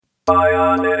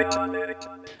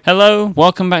Hello,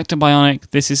 welcome back to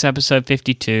Bionic. This is episode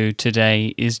 52.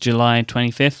 Today is July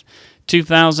 25th,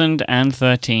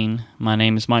 2013. My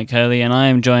name is Mike Hurley, and I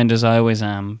am joined, as I always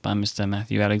am, by Mr.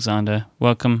 Matthew Alexander.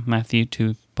 Welcome, Matthew,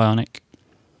 to Bionic.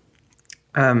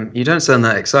 You don't sound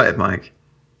that excited, Mike.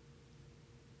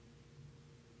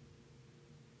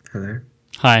 Hello.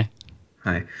 Hi.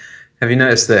 Hi. Have you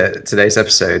noticed that today's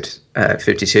episode,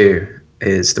 52,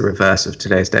 is the reverse of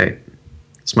today's date?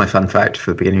 It's my fun fact for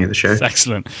the beginning of the show. That's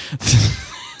excellent.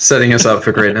 Setting us up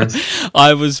for greatness.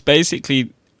 I was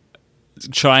basically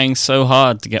trying so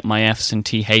hard to get my F's and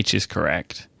TH's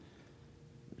correct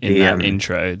in that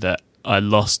intro that I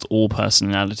lost all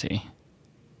personality.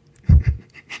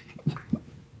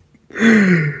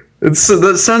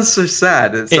 That sounds so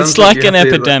sad. It's like an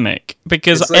epidemic,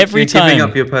 because it's like every time giving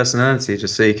up your personality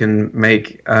just so you can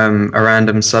make a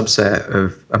random subset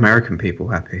of American people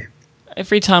happy.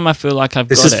 Every time I feel like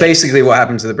This is basically what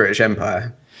happened to the British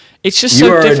Empire. It's just you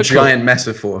so are difficult. a giant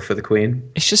metaphor for the Queen.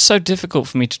 It's just so difficult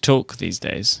for me to talk these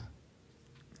days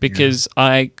because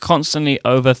I constantly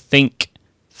overthink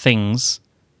things.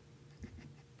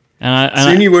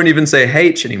 Soon you won't even say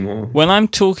H anymore. When I'm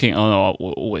talking, I'll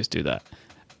always do that.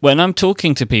 When I'm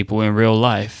talking to people in real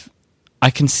life,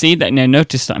 I can see that, and I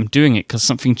notice that I'm doing it because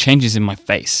something changes in my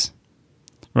face,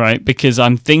 right? Because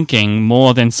I'm thinking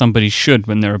more than somebody should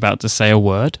when they're about to say a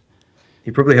word.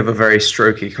 You probably have a very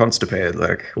strokey, constipated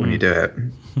look when you do it.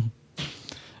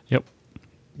 Yep.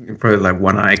 You're probably like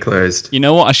one eye closed. You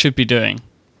know what I should be doing?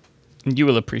 And you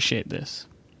will appreciate this.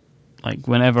 Like,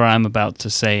 whenever I'm about to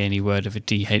say any word of a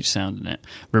DH sound in it,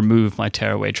 remove my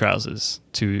tearaway trousers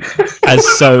to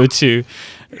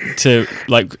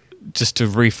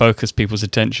refocus people's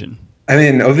attention. I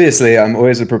mean, obviously, I'm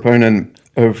always a proponent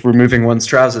of removing one's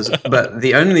trousers, but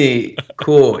the only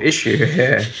core issue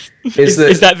here is that...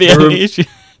 Is that the only issue?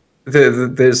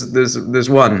 There's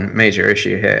one major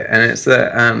issue here, and it's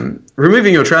that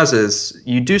removing your trousers,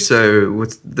 you do so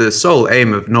with the sole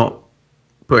aim of not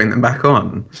putting them back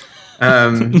on.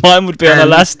 Mine would be on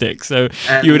elastic, so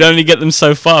you would only get them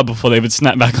so far before they would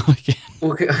snap back on again.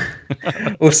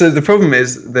 Well, so the problem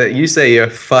is that you say your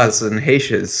fuzz and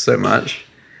H's so much,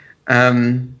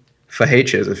 for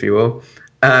H's, if you will,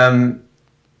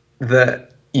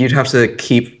 that you'd have to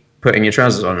keep putting your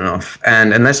trousers on and off.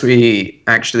 And unless we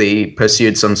actually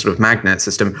pursued some sort of magnet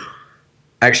system,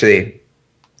 actually,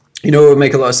 you know what would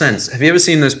make a lot of sense? Have you ever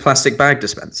seen those plastic bag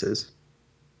dispensers?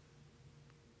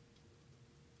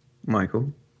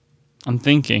 Michael? I'm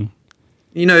thinking.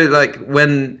 You know, like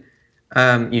when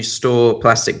you store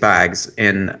plastic bags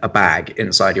in a bag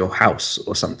inside your house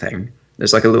or something,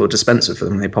 there's like a little dispenser for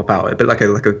them. They pop out a bit like a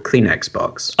Kleenex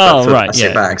box. Oh, for right, plastic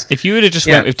yeah. bags. If you would have just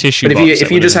went with tissue but box,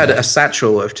 if you just had a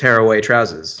satchel of tearaway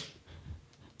trousers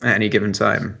at any given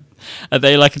time. Are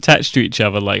they like attached to each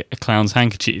other like a clown's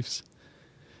handkerchiefs?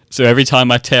 So every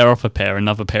time I tear off a pair,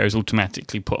 another pair is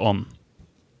automatically put on.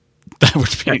 That would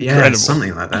be incredible. Yeah,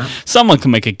 something like that. Someone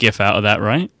can make a GIF out of that,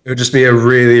 right? It would just be a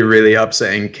really, really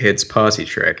upsetting kids' party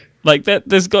trick. Like,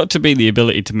 there's got to be the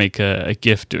ability to make a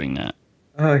GIF doing that.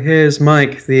 Oh, here's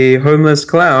Mike, the homeless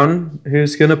clown,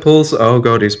 who's going to pull... Oh,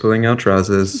 God, he's pulling out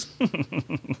trousers.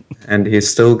 And he's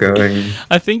still going.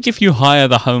 I think if you hire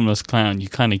the homeless clown, you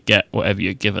kind of get whatever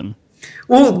you're given.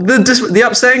 Well, the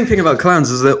upsetting thing about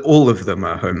clowns is that all of them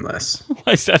are homeless.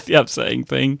 Why is that the upsetting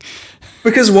thing?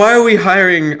 Because why are we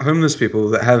hiring homeless people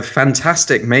that have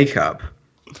fantastic makeup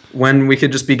when we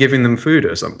could just be giving them food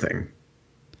or something?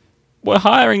 We're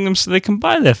hiring them so they can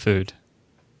buy their food.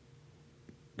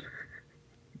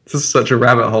 This is such a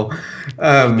rabbit hole.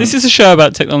 This is a show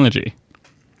about technology.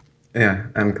 Yeah,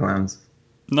 and clowns.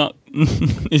 Not.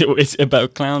 It's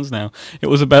about clowns now. It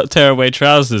was about tearaway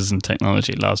trousers and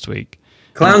technology last week.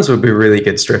 Clowns would be really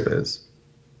good strippers.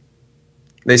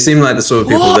 They seem like the sort of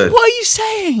people that... What are you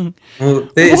saying? Well,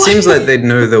 it seems like they'd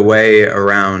know their way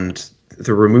around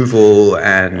the removal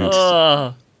and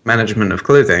management of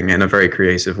clothing in a very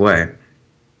creative way. I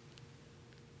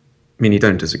mean, you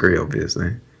don't disagree,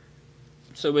 obviously.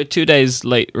 So we're 2 days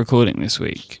late recording this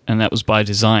week, and that was by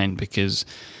design because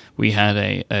we had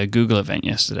a Google event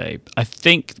yesterday. I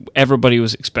think everybody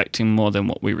was expecting more than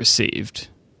what we received.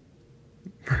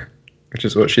 Which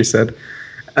is what she said.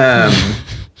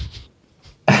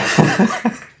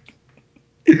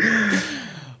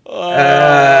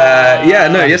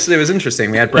 Yesterday was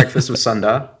interesting. We had breakfast with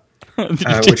Sundar,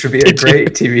 which would be a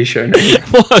great TV show name.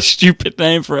 What a stupid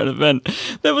name for an event.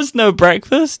 There was no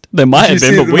breakfast. There might have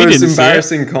been, but we didn't see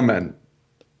it.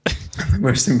 The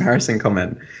most embarrassing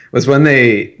comment was when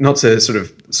they, not to sort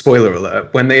of spoiler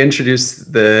alert, when they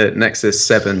introduced the Nexus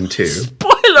 7 II.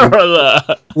 Spoiler Spoiler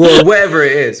alert! Well, whatever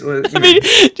it is. Well, I mean,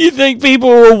 do you think people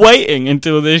were waiting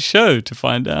until this show to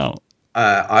find out?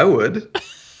 I would.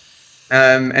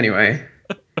 Anyway.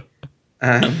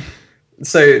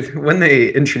 So when they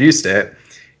introduced it,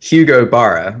 Hugo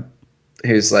Barra,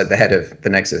 who's like the head of the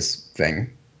Nexus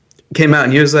thing, came out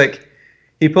and he was like,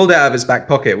 he pulled it out of his back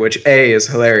pocket, which A, is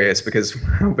hilarious because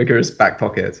how big are his back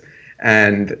pockets?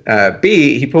 And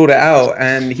B, he pulled it out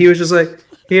and he was just like,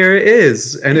 here it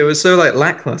is. And it was so like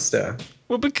lackluster.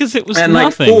 Well, because it was and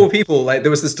nothing. Like 4 people, like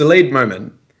there was this delayed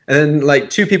moment. And then like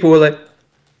 2 people were like,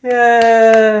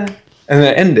 yeah. And then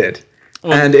it ended.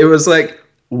 Well, and it was like,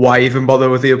 why even bother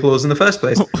with the applause in the first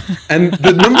place? And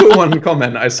the number one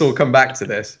comment I saw come back to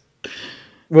this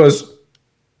was,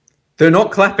 they're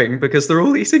not clapping because they're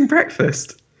all eating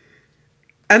breakfast.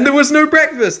 And there was no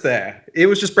breakfast there. It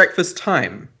was just breakfast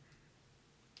time.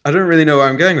 I don't really know where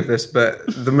I'm going with this, but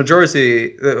the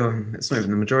majority, it's not even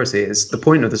the majority, it's the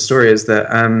point of the story is that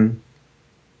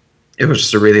it was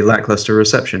just a really lackluster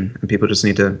reception, and people just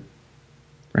need to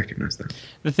recognize that.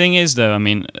 The thing is, though, I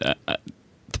mean,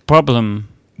 the problem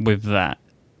with that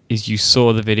is you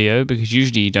saw the video, because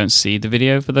usually you don't see the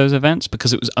video for those events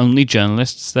because it was only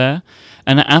journalists there.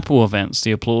 And at Apple events,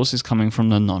 the applause is coming from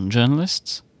the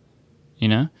non-journalists. You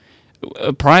know?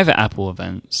 At private Apple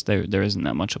events, there isn't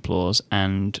that much applause.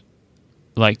 And,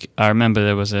 like, I remember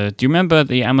there was do you remember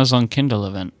the Amazon Kindle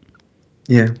event?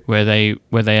 Yeah. Where they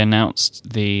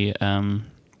announced the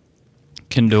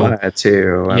Kindle. Fire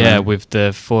 2. Yeah, with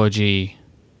the 4G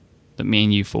that me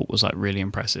and you thought was like really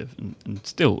impressive, and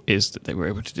still is, that they were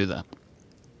able to do that.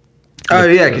 Oh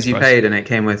yeah, because you paid and it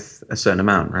came with a certain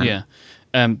amount, right? Yeah.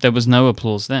 There was no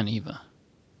applause then either.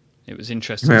 It was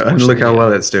interesting. Yeah, and look how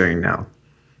well it's doing now.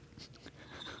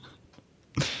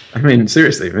 I mean,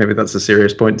 seriously, maybe that's a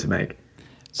serious point to make.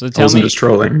 So tell me, just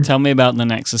trolling. Tell me about the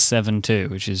Nexus 7 too,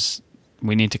 which is,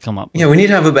 we need to come up with. Yeah, we need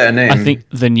to have a better name. I think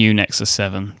the new Nexus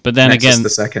 7, but then Nexus again, the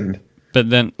second. But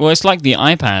then, well, it's like the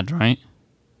iPad, right?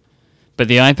 But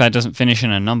the iPad doesn't finish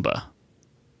in a number.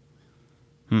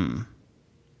 You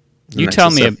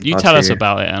tell us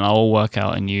about it, and I'll work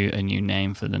out a new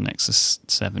name for the Nexus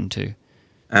 7 too.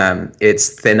 It's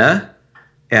thinner.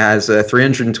 It has a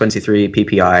 323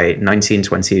 ppi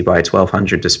 1920 by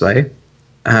 1200 display,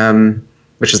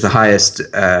 which is the highest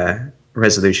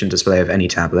resolution display of any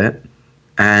tablet.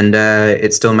 And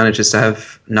it still manages to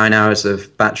have 9 hours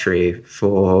of battery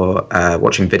for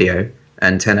watching video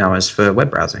and 10 hours for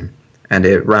web browsing. And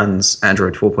it runs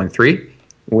Android 4.3,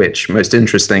 which, most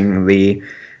interestingly,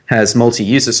 has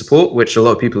multi-user support, which a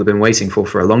lot of people have been waiting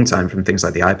for a long time from things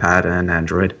like the iPad and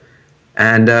Android.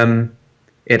 And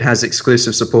it has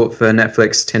exclusive support for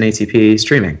Netflix 1080p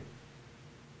streaming.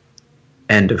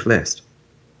 End of list.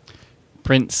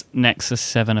 Prince Nexus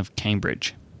 7 of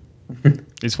Cambridge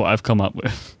is what I've come up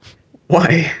with.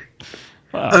 Why?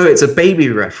 Wow. Oh, it's a baby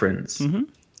reference. Mm-hmm.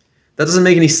 That doesn't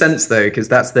make any sense, though, because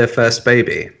that's their first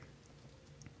baby.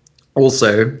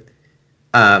 Also,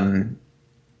 the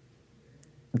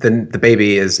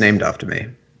baby is named after me.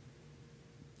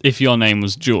 If your name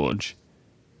was George.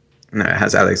 No, it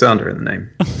has Alexander in the name.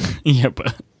 Yeah,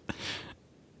 but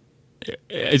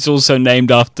it's also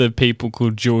named after people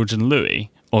called George and Louis,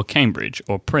 or Cambridge,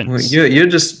 or Prince. Well, you're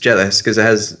just jealous because it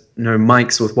has no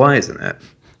mics with Y's in it.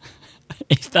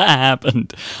 If that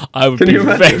happened, I would be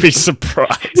very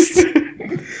surprised.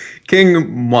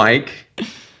 King Mike.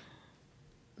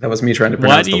 That was me trying to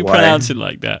pronounce the Y. Why do you pronounce it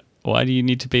like that? Why do you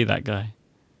need to be that guy?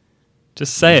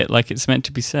 Just say it like it's meant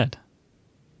to be said.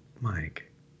 Mike.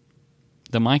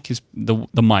 The mic is the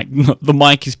mic. The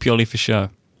mic is purely for show.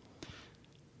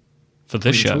 For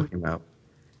the show. What are you talking about?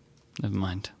 Never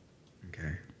mind.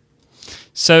 Okay.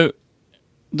 So,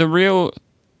 the real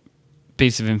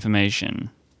piece of information,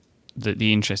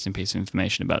 the interesting piece of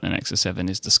information about the Nexus 7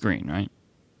 is the screen, right?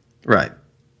 Right.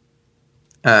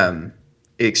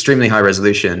 Extremely high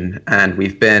resolution, and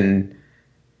we've been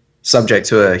subject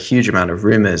to a huge amount of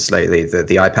rumors lately that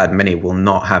the iPad mini will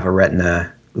not have a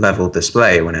Retina level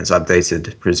display when it's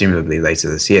updated, presumably later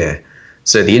this year.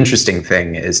 So the interesting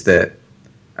thing is that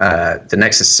the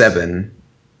Nexus 7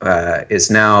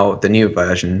 is now, the new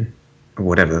version, or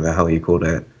whatever the hell you called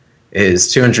it, is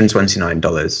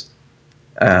 $229,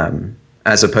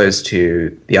 as opposed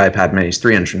to the iPad mini's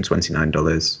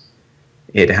 $329.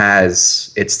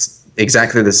 It's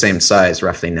exactly the same size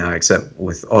roughly now, except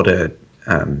with odder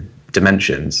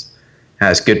dimensions. It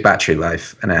has good battery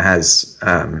life, and it has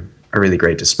a really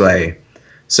great display.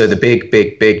 So the big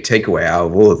takeaway out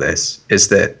of all of this is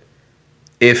that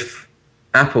if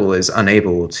Apple is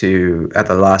unable to, at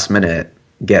the last minute,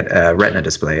 get a Retina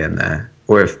display in there,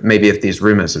 or if these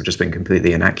rumors have just been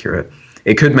completely inaccurate,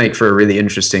 it could make for a really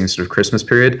interesting sort of Christmas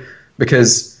period,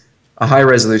 because a high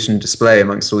resolution display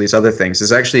amongst all these other things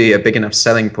is actually a big enough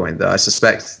selling point that I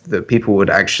suspect that people would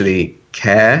actually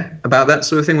care about that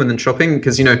sort of thing within shopping,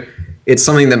 because, you know, it's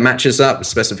something that matches up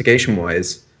specification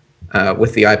wise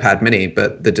with the iPad mini,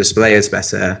 but the display is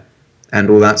better and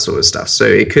all that sort of stuff. So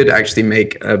it could actually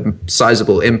make a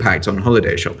sizable impact on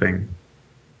holiday shopping.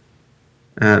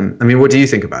 I mean, what do you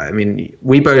think about it? I mean,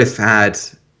 we both had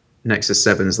Nexus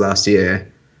 7s last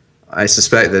year. I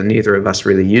suspect that neither of us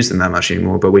really use them that much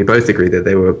anymore, but we both agree that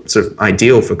they were sort of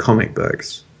ideal for comic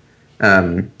books.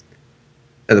 At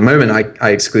the moment, I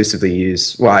exclusively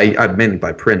use, well, I'm mainly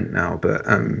by print now, but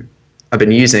I've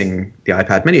been using the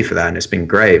iPad mini for that, and it's been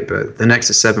great, but the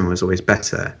Nexus 7 was always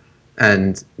better.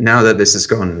 And now that this has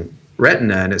gone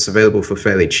Retina and it's available for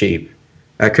fairly cheap,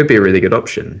 that could be a really good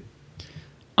option.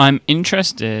 I'm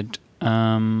interested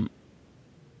to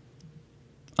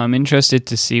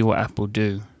see what Apple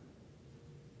do.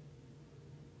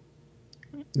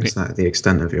 Is that the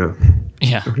extent of your...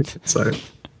 Yeah. So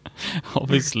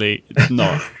Obviously, it's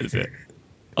not, is it?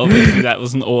 Obviously, that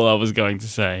wasn't all I was going to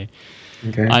say.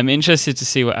 Okay. I'm interested to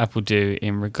see what Apple do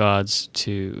in regards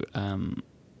to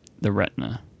the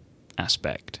Retina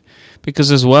aspect.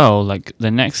 Because as well, like,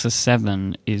 the Nexus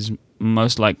 7 is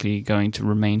most likely going to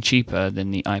remain cheaper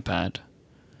than the iPad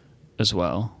as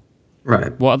well.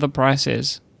 Right. What are the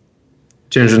prices?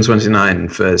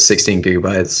 $229 for 16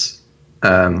 gigabytes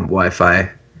Wi-Fi,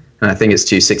 and I think it's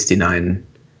 $269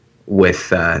 with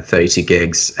 32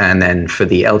 gigs. And then for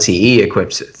the LTE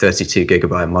equipped 32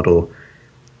 gigabyte model,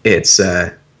 it's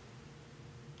I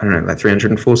don't know, like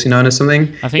 $349 or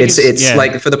something. I think it's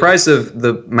like, for the price of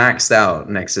the maxed out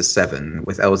Nexus 7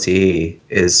 with LTE,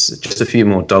 is just a few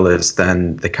more dollars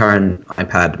than the current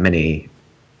iPad mini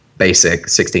basic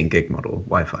 16 gig model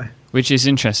Wi-Fi. Which is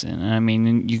interesting. I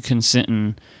mean, you can sit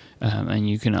and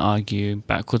you can argue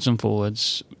backwards and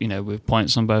forwards, you know, with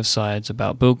points on both sides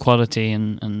about build quality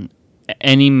and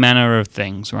any manner of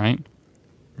things, right?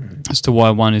 As to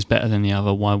why one is better than the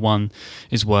other, why one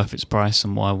is worth its price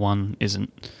and why one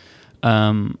isn't.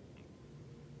 But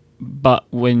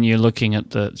when you're looking at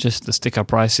just the sticker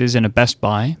prices in a Best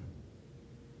Buy,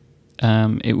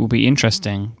 it will be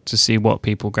interesting to see what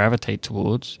people gravitate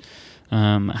towards.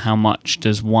 How much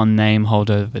does one name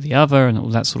hold over the other and all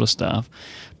that sort of stuff.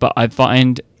 But I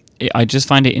just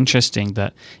find it interesting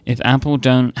that if Apple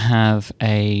don't have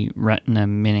a Retina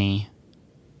Mini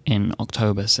in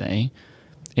October, say,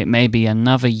 it may be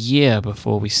another year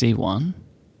before we see one.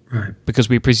 Right. Because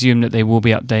we presume that they will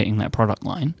be updating that product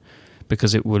line,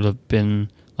 because it would have been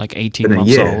like 18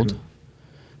 months old.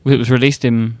 It was released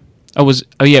in... it wasn't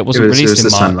released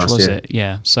in March, was it?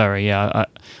 Yeah, sorry. Yeah,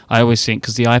 I always think,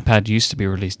 because the iPad used to be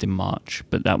released in March,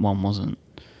 but that one wasn't.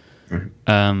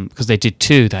 Because they did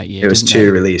two that year. It was two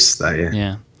released that year.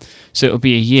 Yeah. So it'll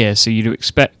be a year, so you'd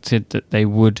expected that they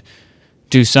would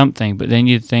do something, but then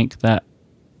you'd think that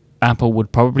Apple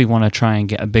would probably want to try and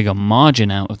get a bigger margin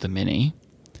out of the Mini,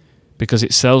 because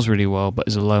it sells really well, but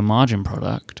is a low margin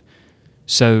product.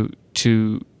 So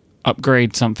to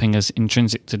upgrade something as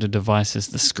intrinsic to the device as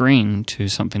the screen to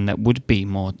something that would be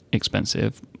more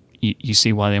expensive, you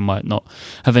see why they might not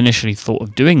have initially thought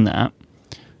of doing that.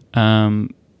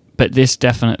 But this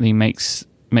definitely makes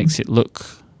it look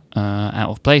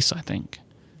out of place, I think.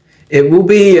 It will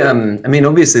be, I mean,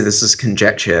 obviously this is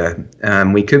conjecture.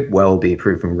 We could well be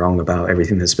proven wrong about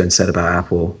everything that's been said about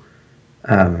Apple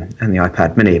and the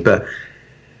iPad mini. But,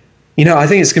 you know, I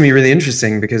think it's going to be really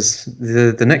interesting, because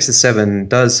the Nexus 7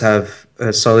 does have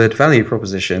a solid value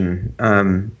proposition.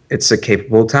 It's a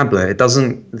capable tablet.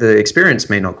 The experience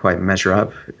may not quite measure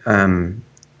up.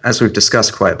 As we've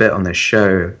discussed quite a bit on this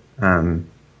show,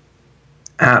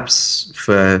 apps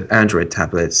for Android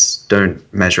tablets don't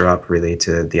measure up really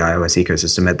to the iOS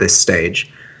ecosystem at this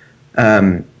stage.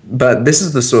 But this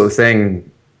is the sort of thing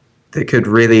that could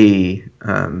really,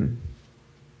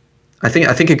 I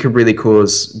think it could really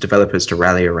cause developers to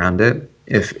rally around it.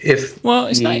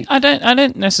 I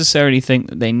don't necessarily think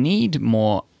that they need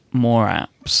more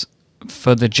apps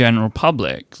for the general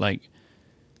public. Like,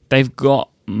 they've got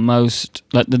most,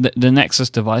 like the Nexus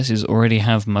devices already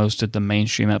have most of the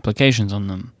mainstream applications on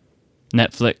them,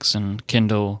 Netflix and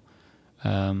Kindle,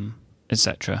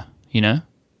 etc. You know,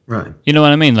 right? You know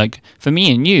what I mean? Like, for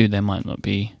me and you, there might not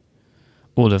be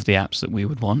all of the apps that we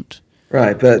would want.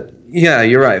 Right, but yeah,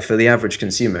 you're right. For the average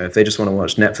consumer, if they just want to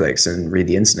watch Netflix and read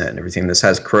the internet and everything, this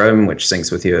has Chrome, which syncs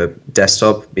with your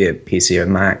desktop, be it PC or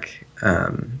Mac.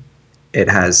 It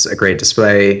has a great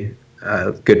display,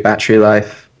 good battery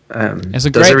life. It's a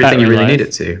does great everything you really life. need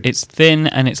it to. It's thin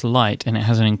and it's light, and it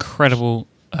has an incredible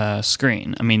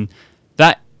screen. I mean,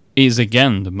 that is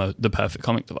again the perfect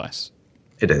comic device.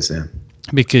 It is, yeah.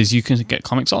 Because you can get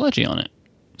Comixology on it.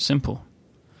 Simple.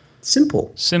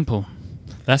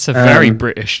 That's a very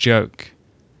British joke.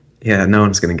 Yeah, no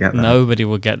one's going to get that. Nobody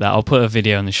will get that. I'll put a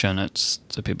video in the show notes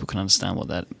so people can understand what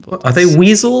that. Are they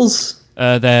weasels?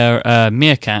 They're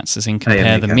meerkats, as in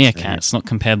compare the meerkats, not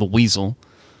compare the weasel.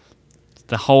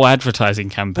 The whole advertising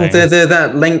campaign. Well, they're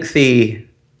that lengthy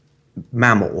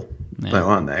mammal, though,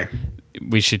 aren't they?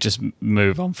 We should just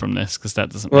move on from this because that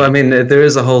doesn't. Well, I mean, there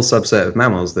is a whole subset of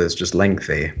mammals that's just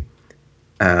lengthy,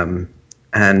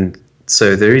 and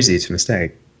so they're easy to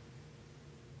mistake.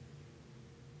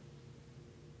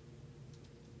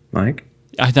 Mike?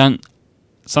 I don't.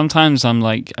 Sometimes I'm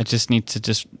like, I just need to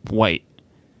just wait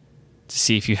to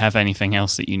see if you have anything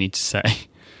else that you need to say.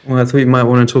 Well, I thought you might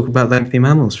want to talk about lengthy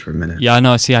mammals for a minute. Yeah, I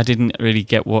know. See, I didn't really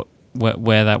get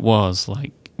where that was.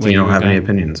 Like, do you not have any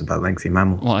opinions about lengthy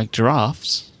mammals? Well, like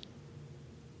giraffes?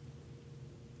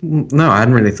 No, I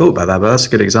hadn't really thought about that, but that's a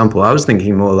good example. I was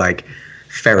thinking more like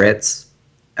ferrets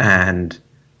and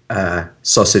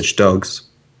sausage dogs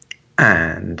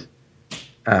and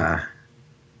I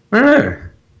don't know.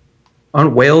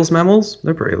 Aren't whales mammals?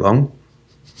 They're pretty long.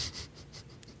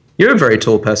 You're a very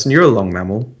tall person. You're a long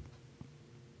mammal.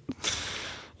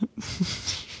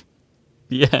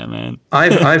 Yeah, man.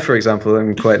 I, for example,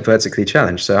 am quite vertically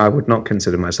challenged, so I would not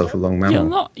consider myself a long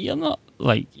mammal. You're not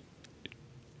like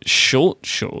short.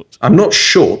 I'm not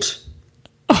short.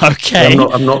 Okay.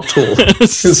 I'm not tall.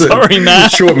 Sorry, man.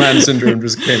 Short man syndrome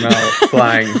just came out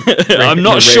flying. I'm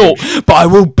not short, but I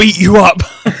will beat you up.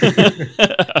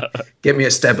 Get me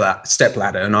a step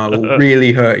ladder and I will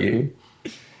really hurt you.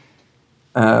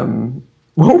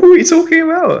 What were we talking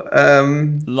about?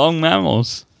 Long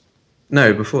mammals.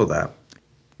 No, before that.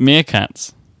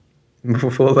 Meerkats.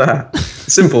 Before that.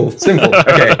 Simple.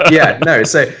 Okay, yeah, no,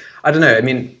 so, I don't know, I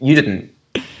mean, you didn't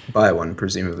buy one,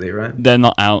 presumably, right? They're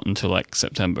not out until like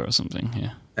September or something.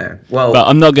 Yeah. Well, but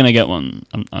I'm not going to get one.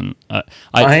 I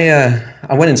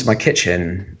went into my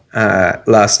kitchen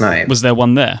last night. Was there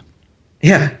one there?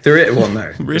 Yeah, there is one. No,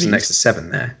 Really? there's an Nexus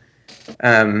 7 there.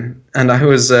 And I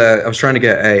was trying to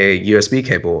get a USB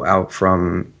cable out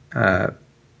from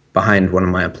behind one of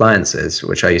my appliances,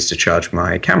 which I used to charge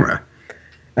my camera.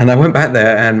 And I went back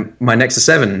there, and my Nexus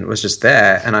 7 was just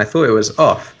there, and I thought it was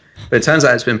off, but it turns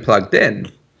out it's been plugged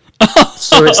in.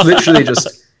 So it's literally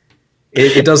just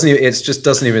it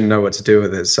doesn't even know what to do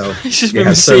with itself. It's just been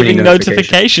receiving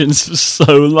notifications for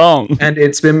so long, and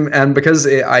because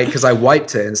I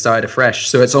wiped it and started afresh,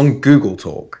 so it's on Google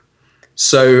Talk.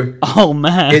 So oh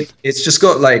man, it's just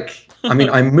got like, I mean,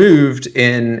 I moved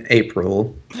in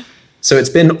April, so it's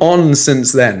been on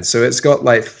since then. So it's got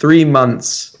like 3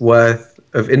 months worth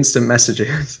of instant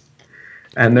messages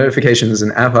and notifications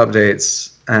and app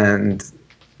updates and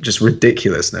just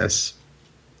ridiculousness.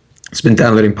 It's been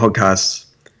downloading podcasts.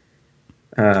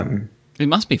 It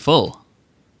must be full.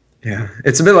 Yeah,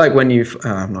 it's a bit like when you've.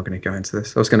 I'm not going to go into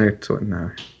this. I was going to talk.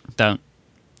 No, don't.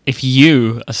 If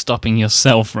you are stopping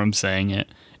yourself from saying it,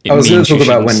 I was going to talk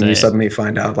about when you suddenly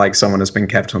find out like someone has been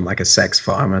kept on like a sex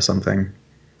farm or something.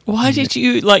 Why did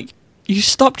you like? You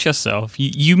stopped yourself.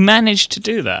 You managed to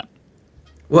do that.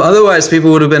 Well, otherwise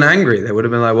people would have been angry. They would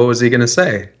have been like, "What was he going to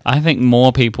say?" I think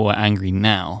more people are angry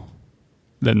now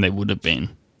than they would have been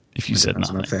if you said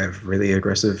nothing. If they have really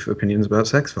aggressive opinions about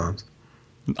sex farms.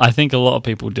 I think a lot of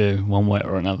people do, one way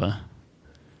or another.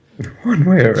 One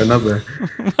way or another.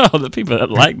 Well, the people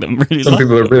that like them really Some like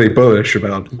people are really bullish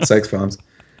about sex farms,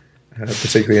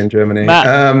 particularly in Germany.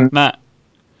 Matt.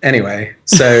 Anyway,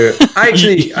 so I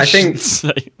think...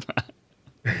 Say that.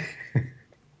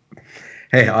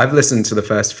 Hey, I've listened to the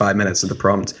first 5 minutes of the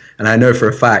prompt, and I know for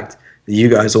a fact that you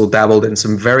guys all dabbled in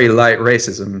some very light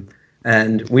racism,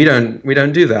 and we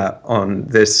don't do that on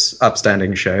this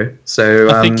upstanding show.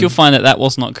 So I think you'll find that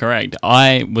was not correct.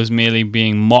 I was merely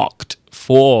being mocked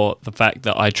for the fact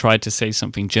that I tried to say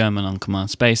something German on Command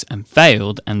Space and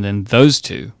failed, and then those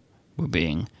two were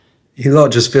being... You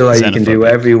lot just feel like you can do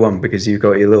whatever you want because you've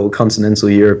got your little continental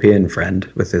European friend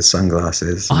with his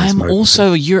sunglasses. I'm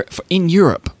also in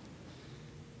Europe.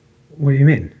 What do you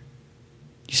mean?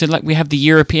 You said like we have the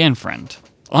European friend.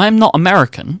 I'm not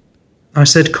American. I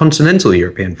said continental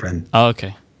European friend. Oh,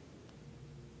 okay.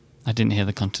 I didn't hear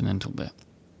the continental bit.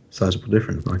 Sizable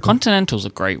difference, Michael. Continental's a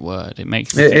great word. It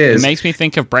makes me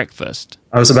think of breakfast.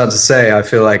 I was about to say, I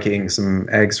feel like eating some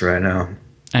eggs right now.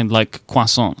 And like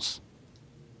croissants.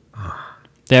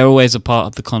 They're always a part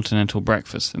of the continental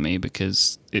breakfast for me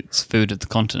because it's food of the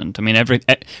continent. I mean,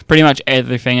 pretty much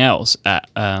everything else at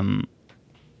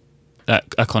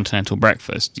a continental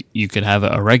breakfast. You could have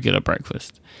a regular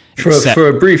breakfast. For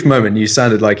a brief moment, you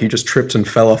sounded like you just tripped and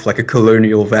fell off like a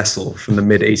colonial vessel from the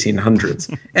mid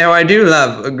 1800s. I do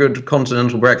love a good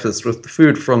continental breakfast with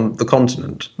food from the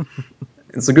continent.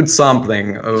 It's a good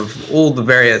sampling of all the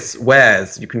various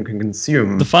wares you can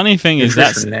consume. The funny thing is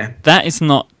that is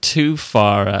not too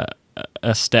far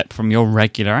a step from your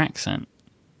regular accent.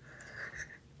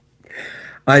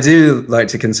 I do like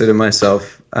to consider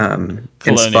myself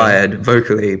inspired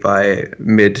vocally by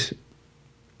mid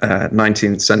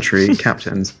 19th century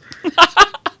captains.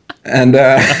 And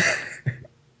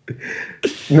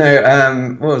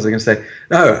no, what was I going to say?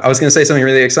 No, I was going to say something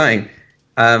really exciting.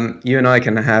 You and I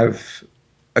can have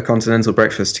a continental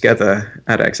breakfast together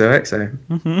at XOXO.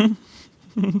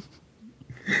 Mm-hmm.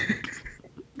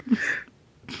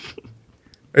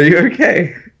 Are you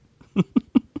okay?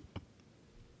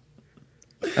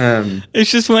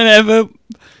 It's just whenever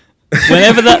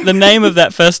the name of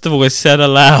that festival is said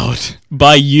aloud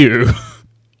by you,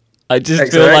 I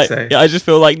just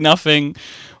feel like nothing.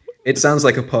 It sounds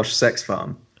like a posh sex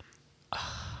farm.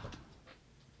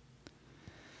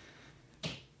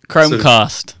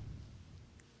 Chromecast.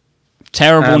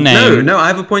 Terrible name. No, I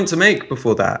have a point to make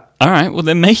before that. All right, well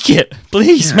then make it.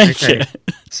 Please make it.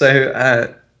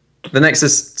 So, the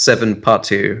Nexus 7 Part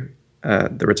 2,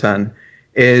 the return,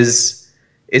 is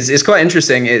quite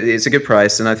interesting. It's a good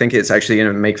price, and I think it's actually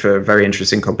going to make for a very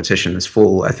interesting competition this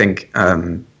fall. I think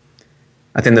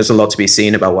there's a lot to be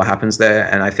seen about what happens there,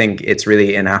 and I think it's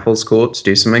really in Apple's court to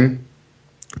do something.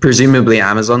 Presumably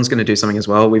Amazon's going to do something as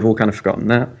well. We've all kind of forgotten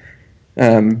that.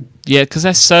 Yeah, because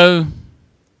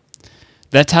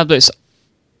their tablets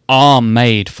are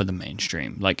made for the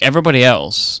mainstream. Like everybody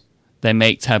else, they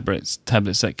make tablets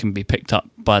that can be picked up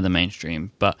by the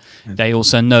mainstream, but they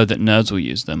also know that nerds will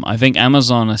use them. I think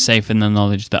Amazon are safe in the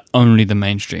knowledge that only the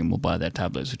mainstream will buy their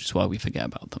tablets, which is why we forget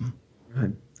about them.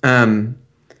 Right.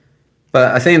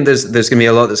 But I think there's going to be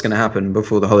a lot that's going to happen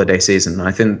before the holiday season.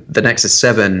 I think the Nexus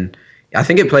 7, I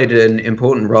think it played an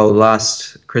important role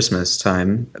last Christmas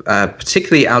time,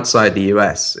 particularly outside the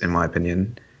US, in my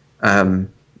opinion.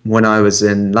 When I was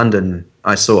in London,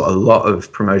 I saw a lot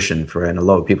of promotion for it and a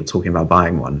lot of people talking about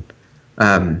buying one.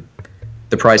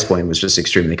 The price point was just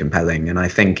extremely compelling. And I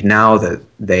think now that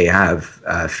they have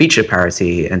feature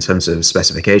parity in terms of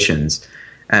specifications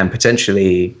and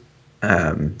potentially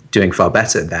doing far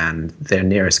better than their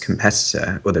nearest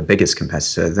competitor or their biggest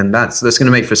competitor, then that's going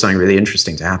to make for something really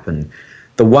interesting to happen.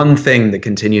 The one thing that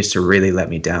continues to really let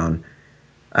me down,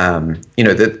 the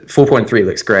 4.3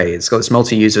 looks great. It's got this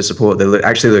multi-user support that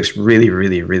actually looks really,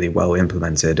 really, really well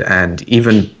implemented. And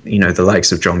even, the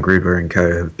likes of John Gruber and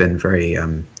co have been very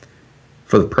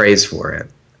full of praise for it.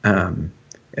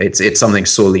 It's something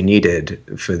sorely needed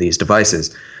for these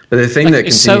devices. But the thing that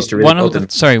continues to really I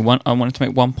wanted to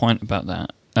make one point about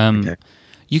that. Okay.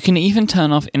 You can even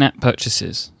turn off in-app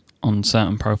purchases on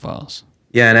certain profiles.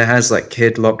 Yeah, and it has like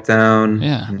kid lockdown.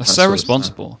 Yeah, that's so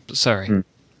responsible. But sorry. Mm.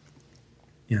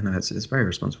 Yeah, no, it's very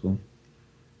responsible.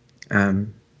 I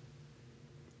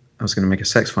was going to make a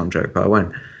sex farm joke, but I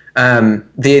won't.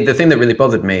 The thing that really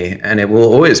bothered me, and it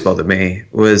will always bother me,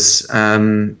 was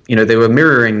they were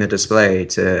mirroring the display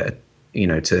to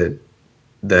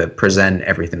present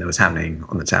everything that was happening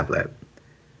on the tablet,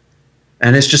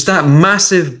 and it's just that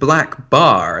massive black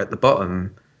bar at the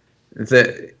bottom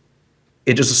that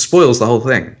it just spoils the whole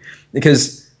thing.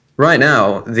 Because right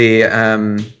now the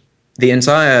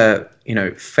entire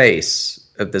face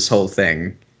of this whole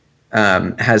thing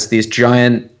has these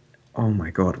giant. Oh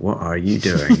my God, what are you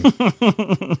doing?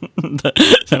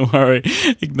 Don't worry,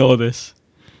 ignore this.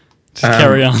 Just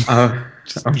carry on. I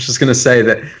was just going to say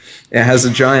that it has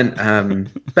a giant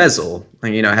bezel,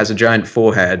 and it has a giant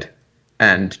forehead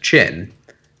and chin,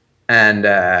 and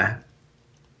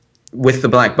with the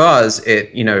black bars,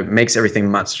 it makes everything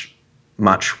much,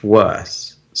 much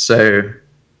worse. So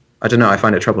I don't know. I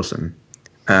find it troublesome.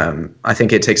 I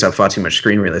think it takes up far too much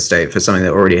screen real estate for something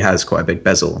that already has quite a big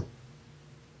bezel.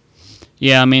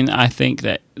 Yeah, I mean, I think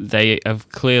that they've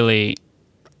clearly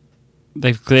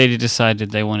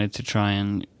decided they wanted to try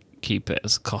and keep it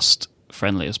as cost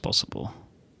friendly as possible,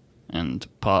 and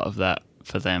part of that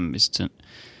for them is to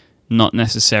not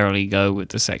necessarily go with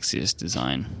the sexiest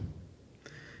design.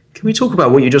 Can we talk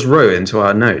about what you just wrote into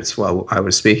our notes while I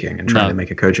was speaking and trying to make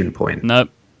a cogent point?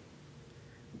 Nope.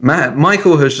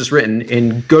 Michael has just written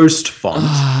in ghost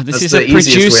font. This is a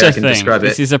producer thing.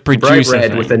 This is a producer bright red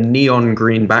thing. With a neon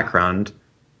green background.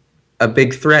 A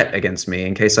big threat against me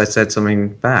in case I said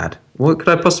something bad. What could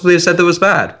I possibly have said that was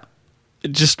bad?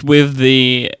 Just with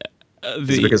the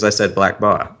Is it because I said black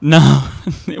bar? No,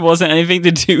 it wasn't anything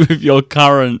to do with your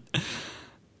current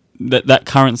that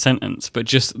current sentence, but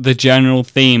just the general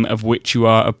theme of which you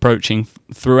are approaching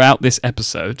throughout this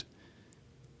episode.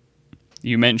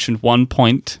 You mentioned one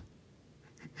point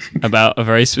about a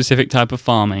very specific type of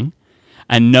farming,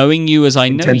 and knowing you as I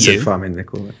know Intensive you, farming, they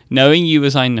call it. knowing you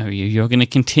as I know you, you're going to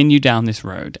continue down this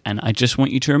road, and I just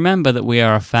want you to remember that we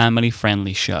are a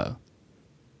family-friendly show.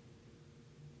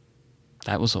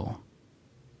 That was all.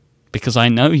 Because I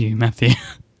know you, Matthew.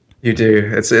 You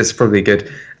do. It's probably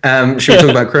good. Should we talk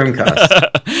about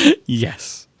Chromecast?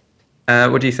 Yes.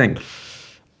 What do you think?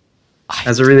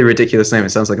 Has a really ridiculous name. It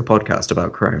sounds like a podcast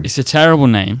about Chrome. It's a terrible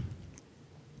name.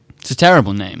 It's a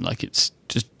terrible name. Like, it's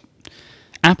just...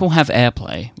 Apple have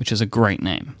AirPlay, which is a great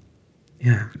name.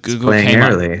 Yeah, it's Google playing came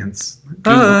up- eerily.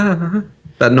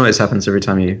 That noise happens every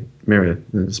time you mirror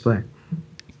the display.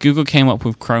 Google came up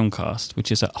with Chromecast,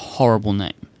 which is a horrible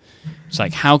name. It's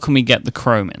like, how can we get the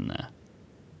Chrome in there?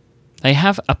 They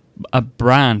have a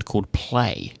brand called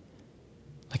Play.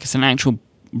 Like, it's an actual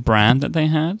brand that they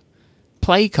had.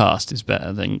 Playcast is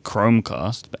better than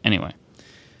Chromecast, but anyway.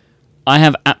 I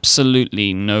have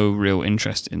absolutely no real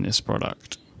interest in this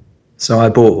product. So I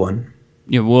bought one.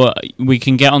 Yeah, well, we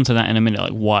can get onto that in a minute,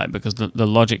 like why, because the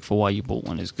logic for why you bought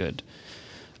one is good.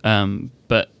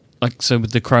 But, like, so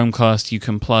with the Chromecast, you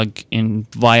can plug in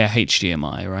via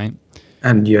HDMI, right?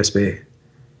 And USB.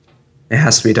 It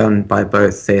has to be done by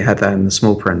both. They had that in the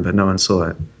small print, but no one saw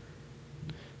it.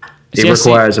 It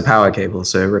requires a power cable,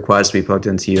 so it requires to be plugged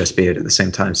into USB at the same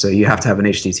time. So you have to have an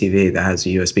HDTV that has a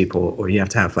USB port, or you have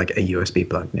to have like a USB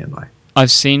plug nearby.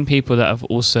 I've seen people that have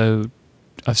also...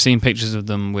 I've seen pictures of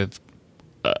them with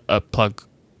a plug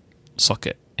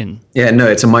socket in. Yeah, no,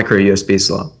 it's a micro USB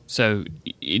slot. So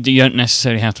you don't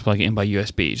necessarily have to plug it in by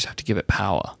USB. You just have to give it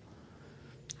power.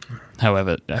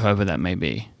 However that may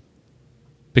be,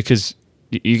 because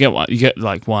you get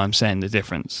like why I'm saying the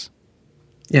difference.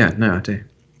 Yeah, no, I do.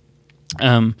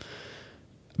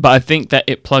 But I think that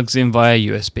it plugs in via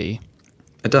USB.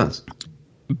 It does.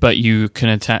 But you can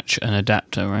attach an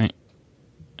adapter, right?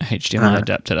 A HDMI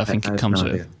adapter. I think it comes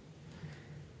with.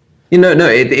 No,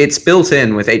 it's built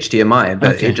in with HDMI,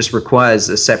 but it just requires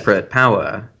a separate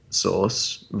power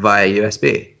source via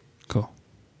USB. Cool.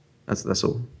 That's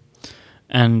all.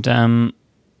 And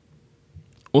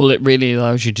all it really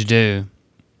allows you to do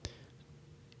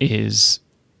is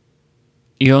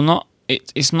it's not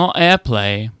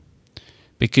AirPlay,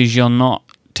 because you're not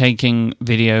taking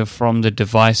video from the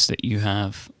device that you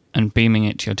have and beaming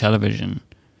it to your television.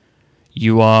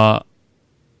 You are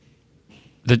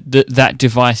that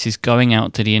device is going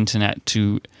out to the internet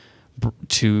to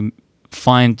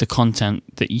find the content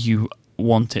that you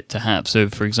want it to have. So,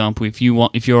 for example, if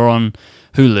you're on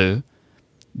Hulu,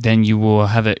 then you will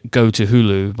have it go to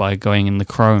Hulu by going in the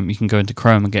Chrome. You can go into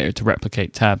Chrome and get it to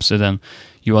replicate tabs. So then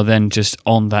you are then just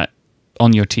on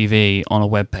your TV on a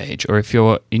web page. Or if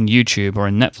you're in YouTube or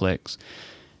in Netflix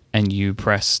and you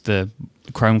press the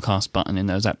Chromecast button in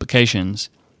those applications,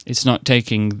 it's not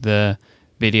taking the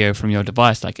video from your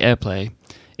device like AirPlay.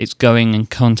 It's going and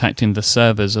contacting the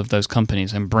servers of those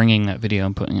companies and bringing that video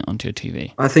and putting it onto your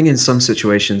TV. I think in some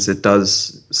situations it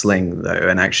does sling, though,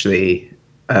 and actually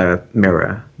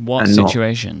mirror. What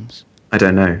situations? I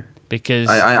don't know. Because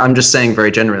I'm just saying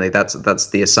very generally, that's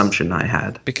the assumption I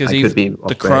had. Because I could be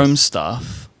the Chrome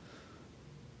stuff,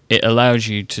 it allows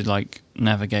you to like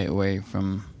navigate away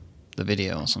from the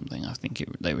video or something. I think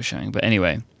they were showing. But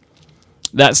anyway,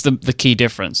 that's the key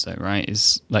difference, though, right?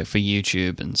 Is like for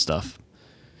YouTube and stuff,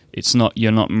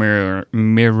 you're not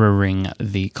mirroring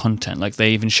the content. Like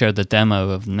they even showed the demo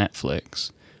of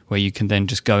Netflix, where you can then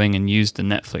just go in and use the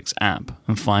Netflix app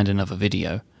and find another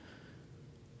video,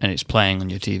 and it's playing on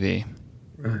your TV.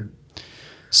 Right.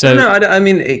 So no, I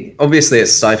mean, obviously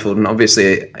it's stifled, and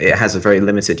obviously it has a very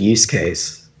limited use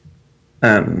case.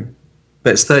 But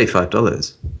it's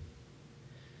 $35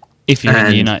 if you're in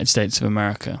the United States of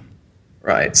America.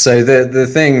 Right. So the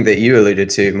thing that you alluded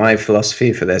to, my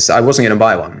philosophy for this, I wasn't going to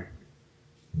buy one.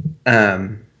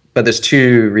 But there's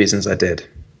two reasons I did.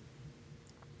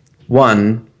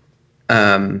 One,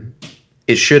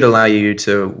 it should allow you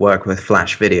to work with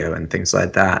Flash video and things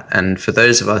like that. And for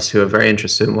those of us who are very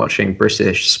interested in watching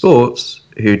British sports,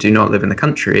 who do not live in the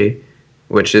country,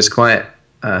 which is quite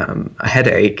a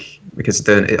headache, because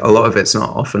a lot of it's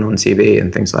not often on TV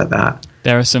and things like that.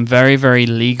 There are some very, very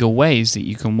legal ways that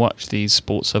you can watch these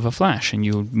sports over Flash, and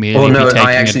you'll merely Well, no,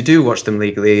 I actually do watch them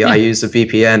legally. Yeah. I use a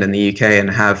VPN in the UK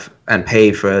and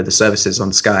pay for the services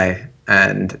on Sky,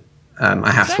 and I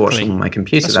have to watch them on my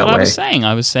computer That's that what way. I was saying.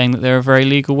 I was saying that there are very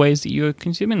legal ways that you are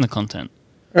consuming the content.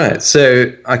 Right,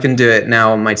 so I can do it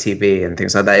now on my TV and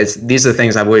things like that. These are the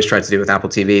things I've always tried to do with Apple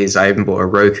TVs. I even bought a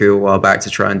Roku a while back to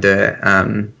try and do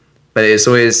it. but it's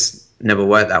always never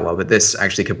worked that well. But this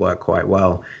actually could work quite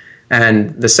well.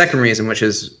 And the second reason, which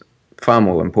is far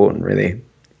more important, really,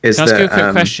 is Can I ask you a quick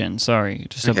that question? Sorry,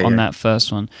 just on yeah. that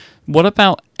first one. What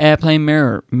about AirPlay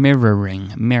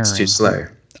mirroring? It's too slow.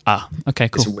 Okay,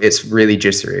 cool. It's really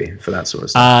jittery for that sort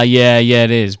of stuff. Yeah,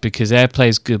 it is, because AirPlay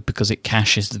is good because it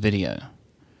caches the video.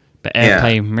 But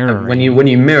AirPlay mirroring, when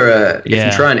you mirror,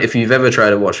 if you've ever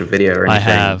tried to watch a video or anything,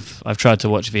 I have. I've tried to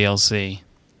watch VLC.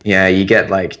 Yeah, you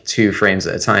get like 2 frames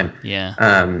at a time. Yeah.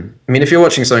 I mean, if you're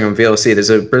watching something on VLC,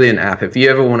 there's a brilliant app. If you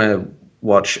ever want to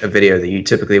watch a video that you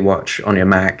typically watch on your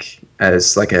Mac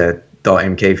as like a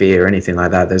 .mkv or anything like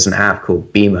that, there's an app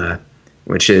called Beamer,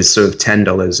 which is sort of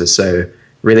 $10 or so,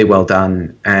 really well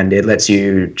done, and it lets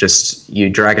you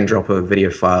drag and drop a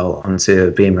video file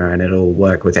onto Beamer, and it'll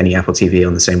work with any Apple TV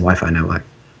on the same Wi-Fi network.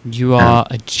 You are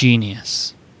a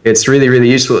genius. It's really, really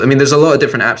useful. I mean, there's a lot of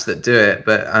different apps that do it,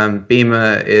 but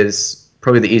Beamer is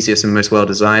probably the easiest and most well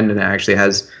designed, and it actually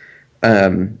has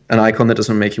an icon that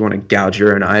doesn't make you want to gouge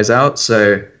your own eyes out.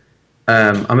 So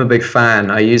I'm a big fan.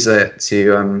 I use it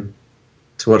to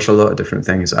watch a lot of different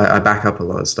things. I back up a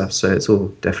lot of stuff, so it's all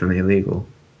definitely illegal.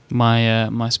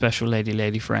 My special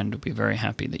lady friend will be very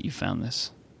happy that you found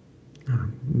this.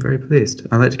 I'm very pleased.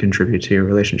 I like to contribute to your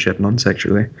relationship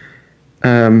non-sexually.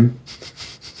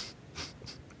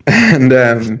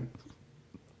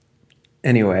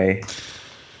 Anyway,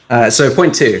 so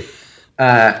point 2.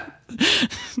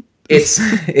 It's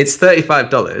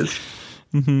 $35.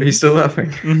 Mm-hmm. Are you still laughing?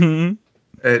 Mm-hmm.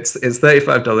 It's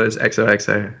 $35.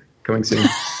 XOXO coming soon.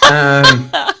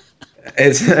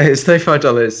 It's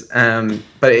 $35,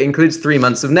 but it includes 3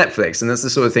 months of Netflix, and that's the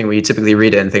sort of thing where you typically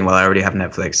read it and think, well, I already have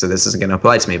Netflix, so this isn't going to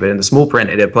apply to me. But in the small print,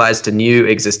 it applies to new,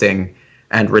 existing,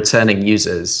 and returning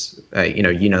users,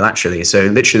 unilaterally. So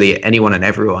literally anyone and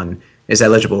everyone is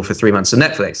eligible for 3 months of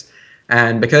Netflix.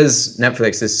 And because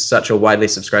Netflix is such a widely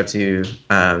subscribed to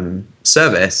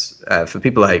service for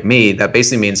people like me, that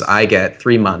basically means I get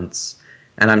 3 months,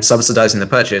 and I'm subsidizing the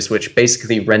purchase, which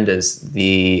basically renders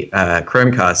the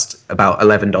Chromecast about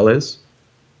 $11.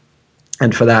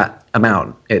 And for that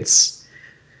amount, for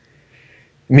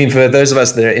those of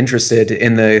us that are interested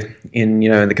in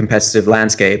the competitive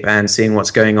landscape and seeing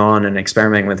what's going on and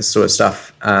experimenting with this sort of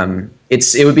stuff,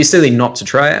 it would be silly not to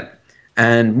try it.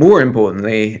 And more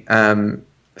importantly,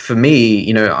 for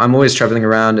me, I'm always traveling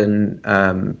around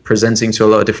and presenting to a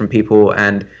lot of different people,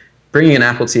 and bringing an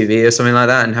Apple TV or something like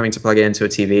that and having to plug it into a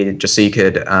TV just so you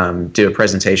could do a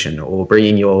presentation, or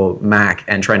bringing your Mac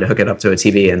and trying to hook it up to a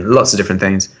TV and lots of different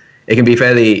things. It can be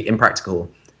fairly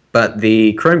impractical. But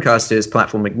the Chromecast is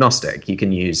platform agnostic. You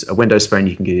can use a Windows phone,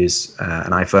 you can use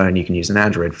an iPhone, you can use an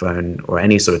Android phone, or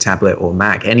any sort of tablet or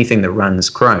Mac, anything that runs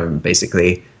Chrome,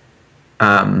 basically,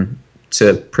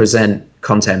 to present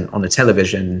content on a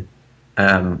television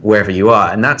wherever you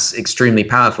are. And that's extremely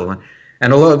powerful.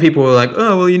 And a lot of people are like,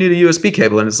 oh, well, you need a USB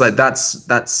cable. And it's like,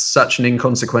 that's such an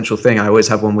inconsequential thing. I always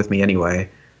have one with me anyway.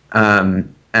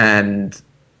 And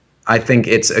I think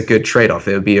it's a good trade-off.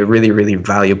 It would be a really, really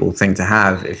valuable thing to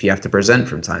have if you have to present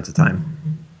from time to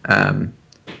time.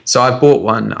 So I bought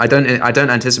one. I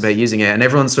don't anticipate using it. And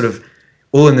everyone's sort of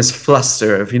all in this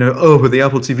fluster of, but the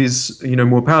Apple TV's,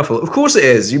 more powerful. Of course it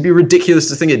is. You'd be ridiculous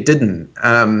to think it didn't.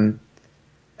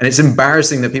 And it's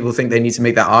embarrassing that people think they need to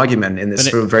make that argument in this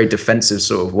sort of very defensive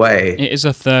sort of way. It is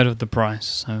a third of the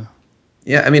price, so...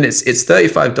 Yeah, I mean, it's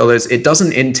 $35. It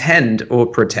doesn't intend or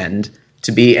pretend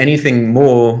to be anything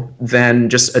more than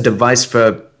just a device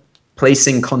for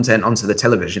placing content onto the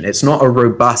television. It's not a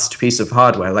robust piece of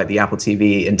hardware like the Apple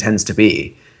TV intends to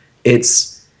be.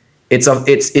 It's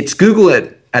Google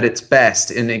at its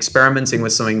best in experimenting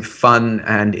with something fun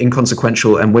and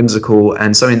inconsequential and whimsical,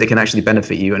 and something that can actually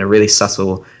benefit you in a really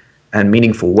subtle and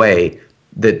meaningful way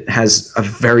that has a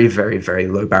very, very, very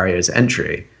low barrier to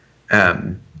entry.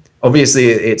 Obviously,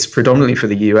 it's predominantly for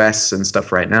the US and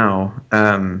stuff right now.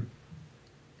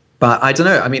 But I don't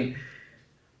know. I mean,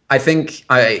 I think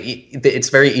it's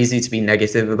very easy to be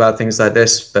negative about things like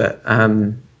this, but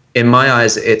in my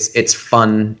eyes, it's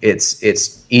fun.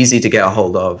 It's easy to get a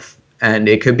hold of, and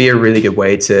it could be a really good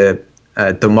way to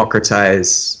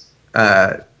democratize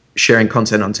sharing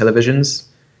content on televisions.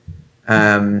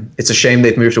 It's a shame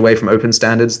they've moved away from open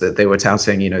standards that they were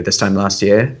touting, this time last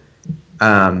year.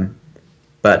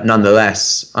 But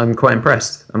nonetheless, I'm quite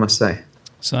impressed, I must say.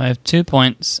 So I have 2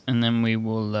 points, and then we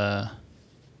will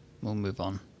we'll move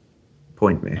on.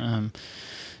 Point me.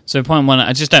 So point 1,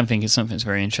 I just don't think it's something that's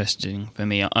very interesting for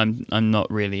me. I'm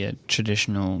not really a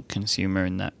traditional consumer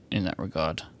in that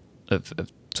regard of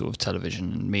sort of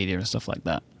television and media and stuff like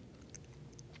that.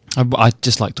 I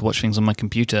just like to watch things on my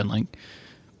computer and like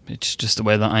It's just the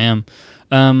way that I am.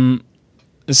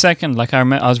 The second, like I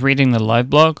was reading the live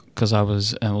blog because I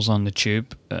was on the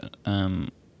tube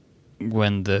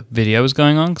when the video was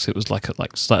going on, because it was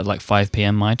started like 5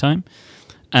 p.m. my time,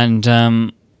 and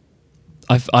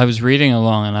I was reading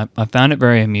along, and I found it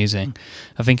very amusing.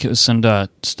 I think it was Sundar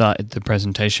started the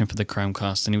presentation for the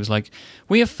Chromecast, and he was like,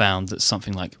 "We have found that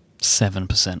something like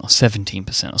 7% or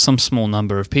 17% or some small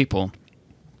number of people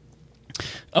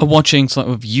are watching sort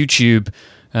of YouTube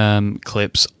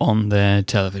clips on their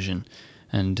television,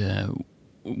 and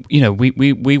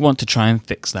we want to try and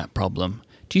fix that problem."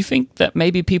 Do you think that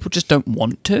maybe people just don't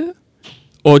want to?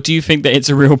 Or do you think that it's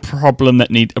a real problem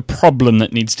that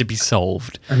needs to be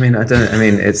solved? I mean,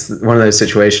 it's one of those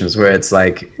situations where it's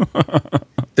like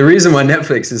the reason why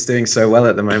Netflix is doing so well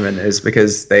at the moment is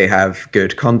because they have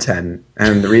good content,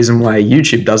 and the reason why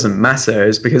YouTube doesn't matter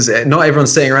is because not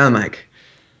everyone's sitting around like,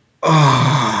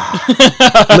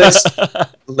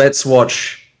 let's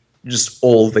watch just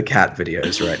all the cat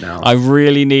videos right now. I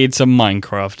really need some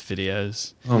Minecraft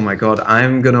videos. Oh my god,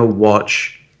 I'm gonna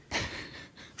watch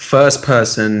first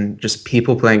person, just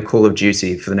people playing Call of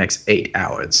Duty for the next 8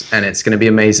 hours, and it's going to be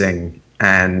amazing.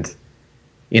 And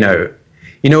you know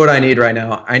what I need right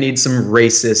now? I need some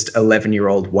racist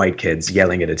 11-year-old white kids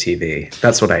yelling at a TV.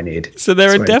 That's what I need. So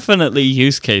there are definitely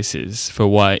use cases for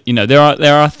why, there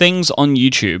are things on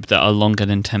YouTube that are longer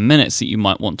than 10 minutes that you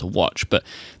might want to watch, but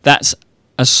that's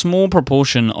a small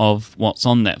proportion of what's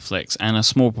on Netflix and a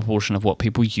small proportion of what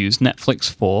people use Netflix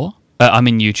for.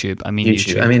 YouTube.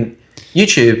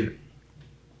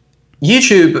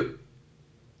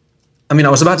 I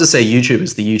was about to say YouTube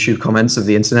is the YouTube comments of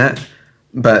the internet,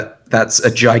 but that's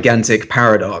a gigantic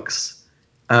paradox.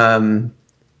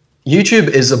 YouTube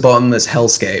is a bottomless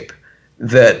hellscape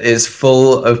that is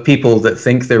full of people that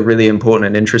think they're really important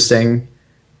and interesting,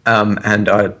 and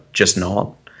are just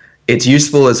not. It's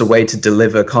useful as a way to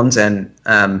deliver content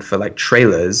for like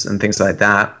trailers and things like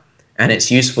that. And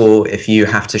it's useful if you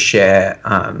have to share,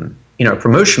 a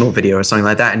promotional video or something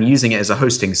like that, and using it as a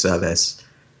hosting service.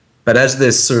 But as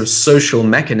this sort of social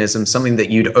mechanism, something that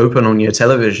you'd open on your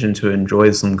television to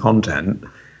enjoy some content,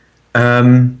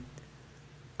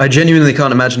 I genuinely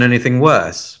can't imagine anything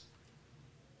worse.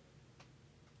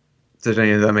 Did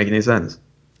any of that make any sense?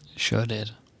 Sure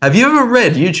did. Have you ever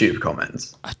read YouTube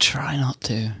comments? I try not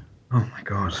to. Oh my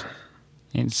god.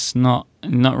 It's not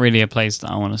really a place that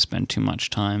I want to spend too much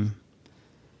time.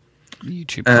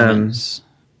 YouTube comments.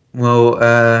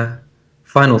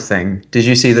 Final thing. Did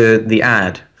you see the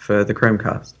ad for the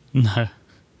Chromecast? No.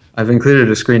 I've included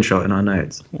a screenshot in our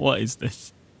notes. What is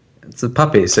this? It's a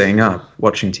puppy sitting up,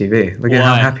 watching TV. Look at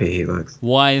how happy he looks.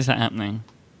 Why is that happening?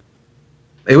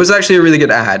 It was actually a really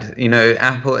good ad. Not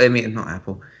Apple.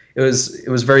 It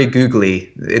was very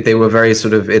googly. They were very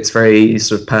it's very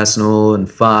sort of personal and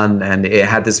fun, and it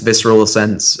had this visceral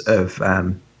sense of,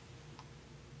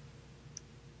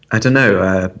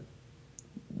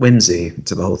 whimsy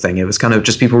to the whole thing. It was kind of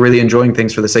just people really enjoying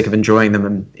things for the sake of enjoying them,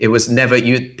 and it was never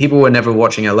people were never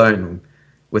watching alone,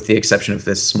 with the exception of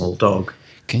this small dog.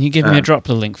 Can you give me drop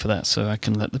the link for that so I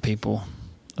can let the people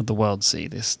of the world see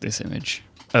this image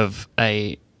of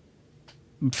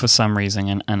for some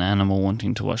reason an animal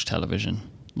wanting to watch television?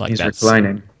 Like, he's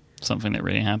reclining. Something that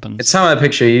really happens. It's how I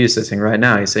picture you sitting right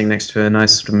now. You're sitting next to a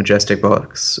nice sort of majestic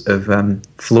box of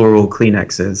floral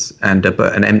Kleenexes and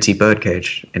an empty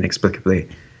birdcage, inexplicably.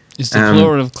 It's the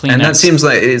plural of Kleenex. And that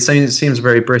seems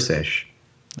very British.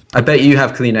 I bet you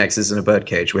have Kleenexes in a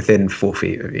birdcage within 4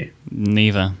 feet of you.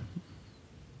 Neither.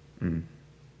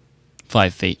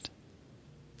 5 feet.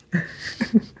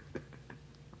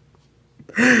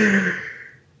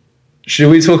 Should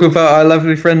we talk about our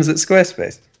lovely friends at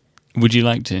Squarespace? Would you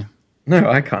like to? No,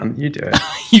 I can't. You do it.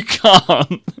 You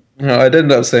can't. No, I'd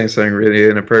end up saying something really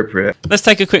inappropriate. Let's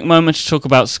take a quick moment to talk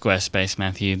about Squarespace,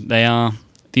 Matthew. They are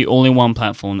the all-in-one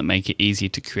platform that make it easy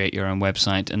to create your own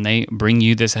website, and they bring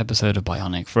you this episode of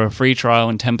Bionic. For a free trial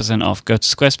and 10% off, go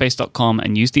to squarespace.com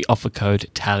and use the offer code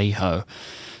TALLYHO.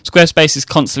 Squarespace is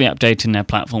constantly updating their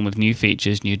platform with new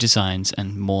features, new designs,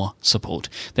 and more support.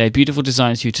 They have beautiful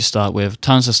designs for you to start with,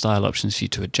 tons of style options for you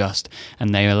to adjust,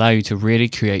 and they allow you to really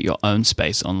create your own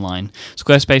space online.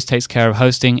 Squarespace takes care of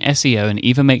hosting, SEO, and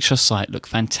even makes your site look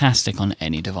fantastic on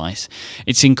any device.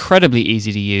 It's incredibly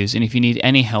easy to use, and if you need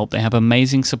any help, they have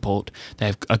amazing support. They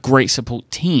have a great support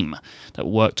team that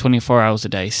work 24 hours a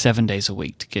day, 7 days a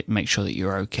week to make sure that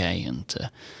you're okay and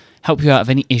to help you out of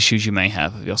any issues you may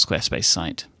have with your Squarespace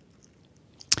site.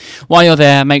 While you're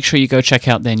there, make sure you go check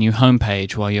out their new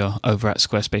homepage while you're over at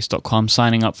squarespace.com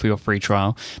signing up for your free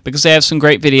trial, because they have some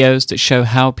great videos that show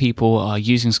how people are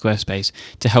using Squarespace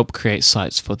to help create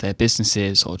sites for their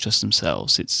businesses or just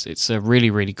themselves. It's a really,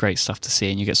 really great stuff to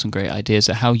see, and you get some great ideas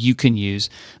of how you can use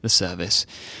the service.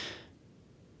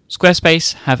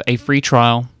 Squarespace have a free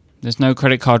trial. There's no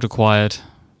credit card required,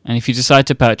 and if you decide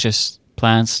to purchase,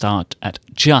 plans start at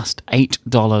just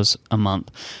 $8 a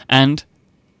month, and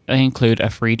they include a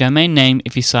free domain name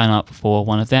if you sign up for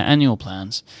one of their annual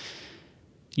plans.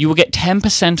 You will get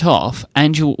 10% off,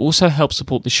 and you will also help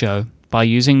support the show by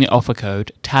using the offer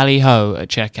code TALLYHO at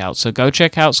checkout. So go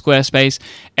check out Squarespace,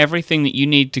 everything that you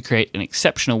need to create an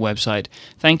exceptional website.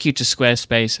 Thank you to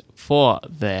Squarespace for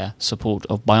their support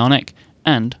of Bionic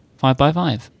and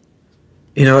 5x5.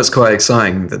 You know, it's quite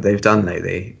exciting that they've done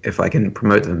lately, if I can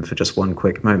promote them for just one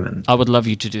quick moment. I would love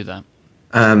you to do that.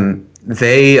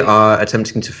 They are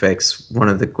attempting to fix one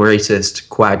of the greatest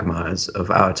quagmires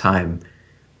of our time,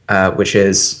 which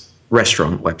is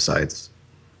restaurant websites.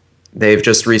 They've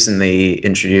just recently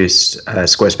introduced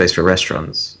Squarespace for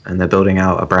restaurants, and they're building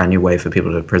out a brand new way for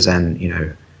people to present,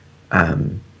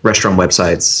 restaurant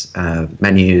websites,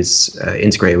 menus,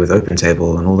 integrated with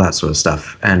OpenTable and all that sort of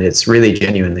stuff. And it's really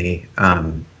genuinely...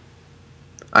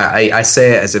 I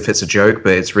say it as if it's a joke,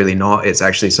 but it's really not. It's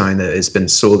actually something that has been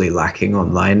sorely lacking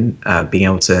online, being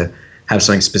able to have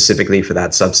something specifically for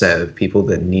that subset of people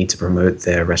that need to promote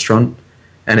their restaurant.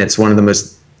 And it's one of the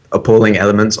most appalling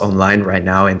elements online right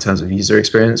now in terms of user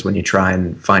experience when you try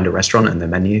and find a restaurant and their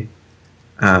menu.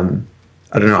 I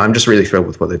don't know. I'm just really thrilled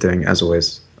with what they're doing, as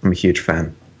always. I'm a huge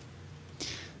fan.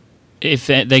 If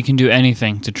they can do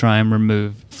anything to try and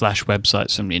remove Flash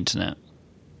websites from the internet.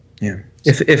 Yeah.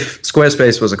 If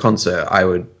Squarespace was a concert, I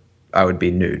would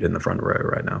be nude in the front row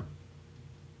right now.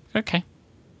 Okay.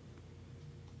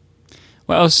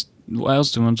 What else do we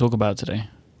want to talk about today?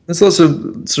 There's lots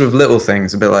of sort of little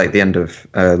things, a bit like the end of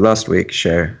last week's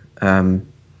show.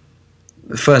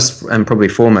 First and probably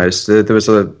foremost, there was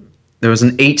an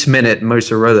 8-minute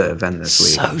Motorola event this week.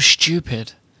 So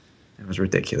stupid. It was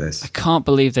ridiculous. I can't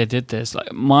believe they did this.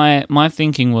 Like my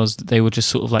thinking was that they were just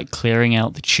sort of like clearing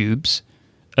out the tubes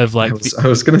of like. I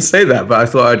was going to say that, but I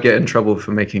thought I'd get in trouble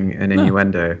for making an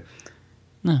innuendo.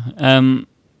 No.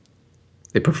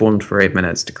 They performed for 8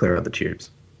 minutes to clear out the tubes.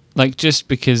 Like, just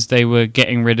because they were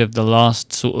getting rid of the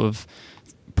last sort of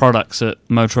products that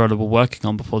Motorola were working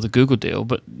on before the Google deal,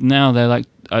 but now they're like,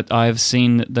 I've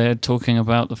seen that they're talking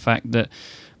about the fact that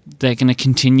they're going to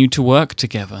continue to work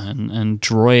together, and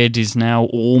Droid is now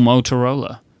all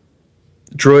Motorola.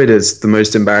 Droid is the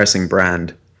most embarrassing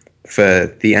brand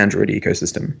for the Android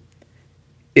ecosystem.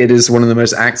 It is one of the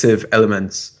most active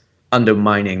elements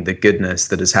undermining the goodness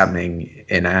that is happening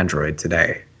in Android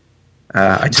today.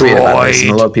 I tweeted about this,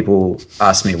 and a lot of people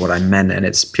asked me what I meant, and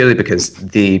it's purely because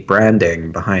the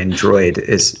branding behind Droid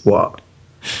is what?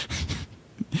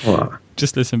 What?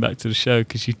 Just listen back to the show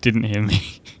because you didn't hear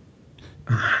me.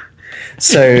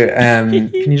 So, can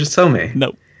you just tell me?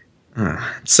 No.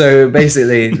 So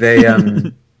basically, they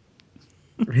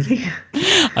really.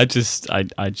 I just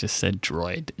said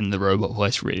Droid in the robot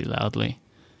voice really loudly.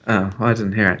 Oh, well, I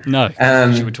didn't hear it. No,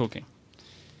 you were talking.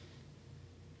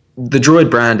 The Droid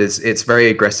brand it's very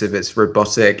aggressive. It's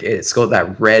robotic. It's got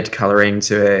that red coloring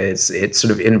to it. It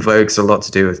sort of invokes a lot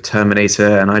to do with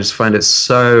Terminator, and I just find it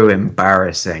so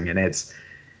embarrassing. And it's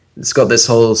got this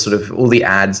whole sort of all the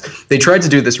ads. They tried to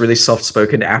do this really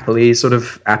soft-spoken Apple-y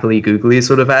googly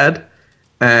sort of ad,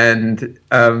 and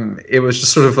it was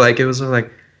just sort of like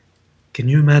can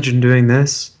you imagine doing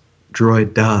this?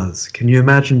 Droid does. Can you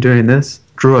imagine doing this?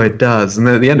 Droid does. And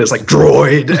then at the end, it's like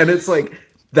Droid, and it's like.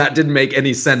 That didn't make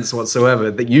any sense whatsoever.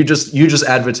 That you just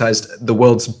advertised the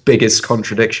world's biggest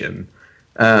contradiction.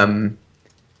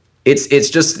 It's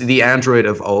just the Android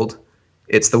of old.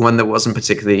 It's the one that wasn't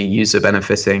particularly user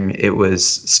benefiting. It was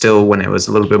still when it was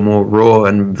a little bit more raw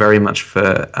and very much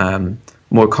for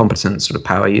more competent sort of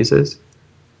power users.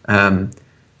 And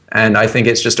I think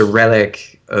it's just a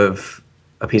relic of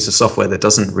a piece of software that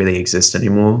doesn't really exist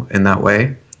anymore in that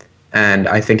way. And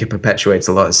I think it perpetuates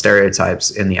a lot of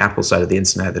stereotypes in the Apple side of the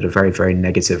internet that are very, very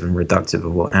negative and reductive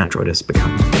of what Android has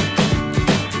become.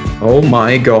 Oh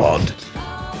my God.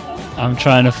 I'm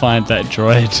trying to find that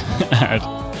Droid ad,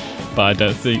 but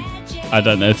I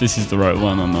don't know if this is the right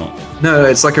one or not. No,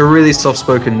 it's like a really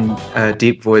soft-spoken,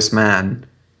 deep-voiced man.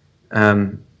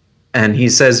 And he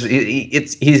says,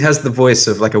 he has the voice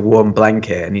of like a warm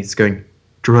blanket, and he's going,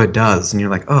 Droid does. And you're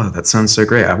like, oh, that sounds so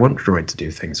great. I want Droid to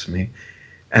do things for me.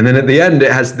 And then at the end,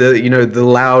 it has the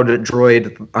loud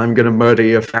Droid, I'm going to murder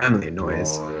your family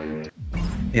noise.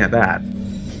 Yeah, that.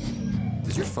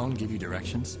 Does your phone give you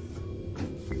directions?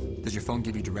 Does your phone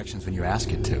give you directions when you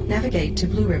ask it to? Navigate to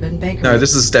Blue Ribbon Bakery. No,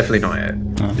 this is definitely not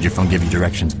it. Does your phone give you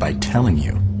directions by telling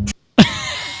you?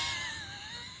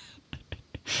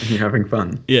 You're having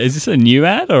fun. Yeah, is this a new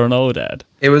ad or an old ad?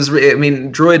 It was. I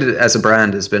mean, Droid as a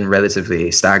brand has been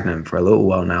relatively stagnant for a little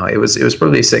while now. It was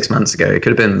probably 6 months ago. It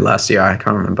could have been last year. I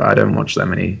can't remember. I don't watch that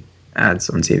many ads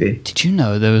on TV. Did you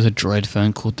know there was a Droid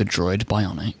phone called the Droid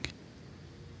Bionic?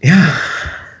 Yeah.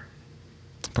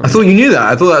 I thought you knew that.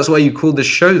 I thought that's why you called this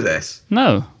show this.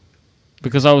 No,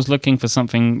 because I was looking for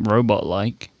something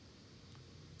robot-like.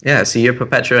 Yeah, so you're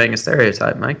perpetuating a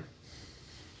stereotype, Mike.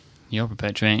 You're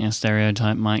perpetuating a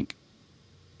stereotype, Mike.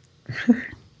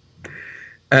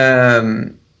 I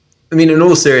mean, in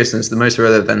all seriousness, the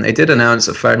Motorola event, they did announce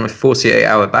a phone with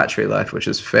 48-hour battery life, which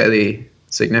is fairly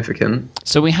significant.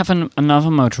 So we have another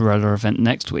Motorola event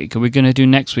next week. Are we going to do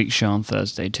next week's show on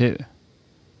Thursday too?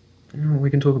 Oh, we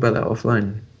can talk about that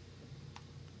offline.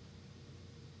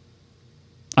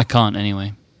 I can't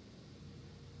anyway.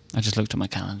 I just looked at my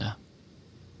calendar.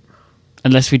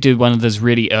 Unless we do one of those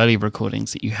really early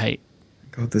recordings that you hate.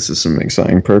 God, this is some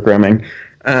exciting programming.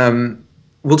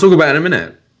 We'll talk about it in a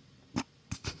minute.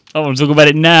 I want to talk about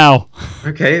it now.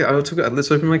 Okay,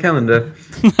 let's open my calendar.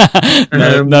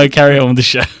 No, carry on with the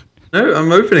show. No,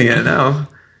 I'm opening it now.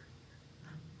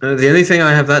 The only thing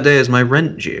I have that day is my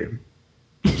rent due.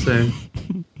 So,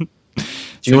 do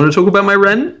you want to talk about my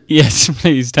rent? Yes,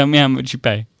 please. Tell me how much you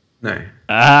pay. No.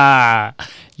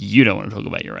 You don't want to talk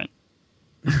about your rent.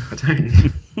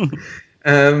 I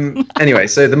don't. Anyway,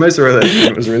 so the Motorola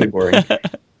event was really boring.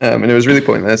 And it was really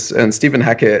pointless. And Stephen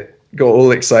Hackett got all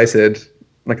excited,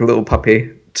 like a little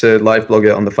puppy, to live blog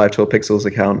it on the 512 Pixels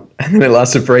account. And then it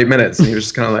lasted for 8 minutes. And he was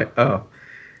just kind of like, oh.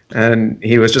 And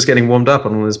he was just getting warmed up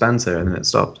on all his banter, and then it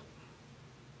stopped.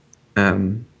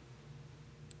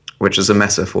 Which is a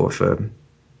metaphor for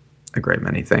a great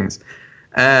many things.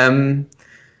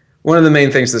 One of the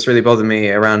main things that's really bothered me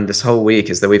around this whole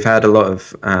week is that we've had a lot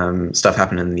of stuff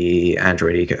happen in the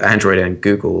Android and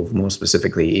Google, more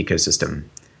specifically, ecosystem.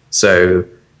 So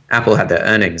Apple had their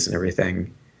earnings and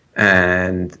everything,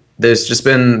 and there's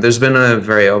been a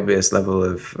very obvious level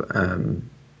of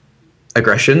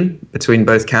aggression between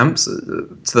both camps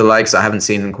to the likes I haven't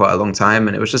seen in quite a long time,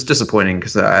 and it was just disappointing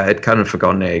because I had kind of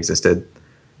forgotten it existed.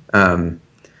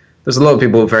 There's a lot of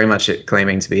people very much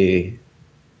claiming to be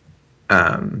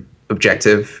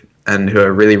objective and who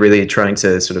are really, really trying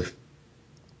to sort of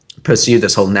pursue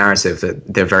this whole narrative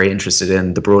that they're very interested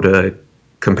in the broader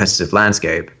competitive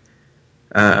landscape.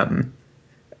 But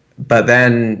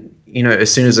then,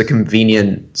 as soon as a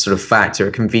convenient sort of fact or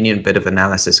a convenient bit of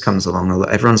analysis comes along,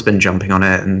 everyone's been jumping on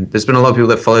it. And there's been a lot of people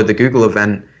that followed the Google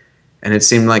event, and it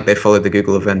seemed like they followed the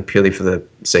Google event purely for the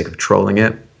sake of trolling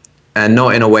it. And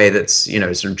not in a way that's,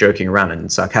 sort of joking around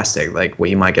and sarcastic, like what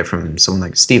you might get from someone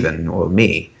like Stephen or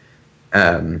me.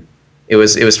 It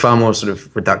was far more sort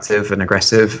of reductive and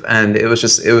aggressive, and it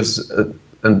was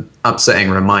an upsetting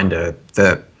reminder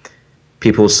that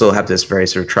people still have this very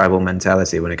sort of tribal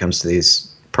mentality when it comes to these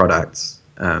products.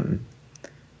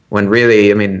 When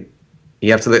really, I mean,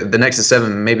 you have to look, the Nexus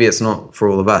 7, maybe it's not for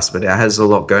all of us, but it has a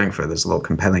lot going for it. There's a lot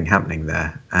compelling happening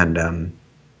there, and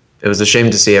it was a shame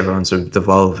to see everyone sort of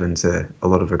devolve into a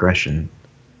lot of aggression.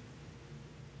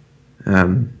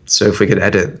 So if we could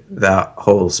edit that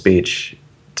whole speech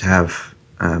to have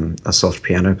a soft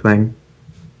piano playing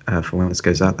for when this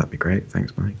goes out, that'd be great.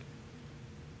 Thanks, Mike.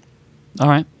 All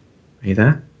right. Are you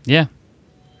there? Yeah.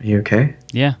 Are you okay?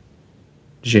 Yeah.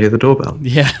 Did you hear the doorbell?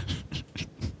 Yeah.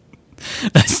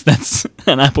 That's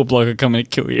an Apple blogger coming to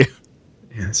kill you.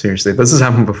 Yeah, seriously. This has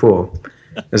happened before.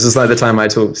 This is like the time I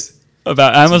talked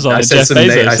about Amazon and Jeff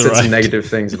Bezos. I said some negative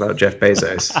things about Jeff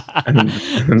Bezos, and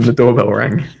then the doorbell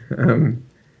rang.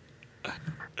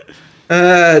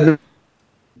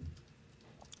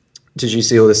 Did you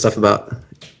see all this stuff about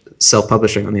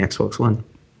self-publishing on the Xbox One?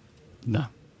 No.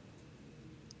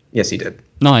 Yes, you did.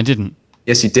 No, I didn't.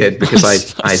 Yes, you did, because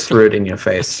I threw it in your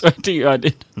face. I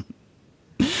didn't.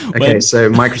 Okay, so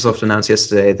Microsoft announced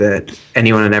yesterday that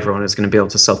anyone and everyone is going to be able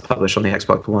to self-publish on the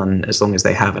Xbox One as long as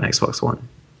they have an Xbox One.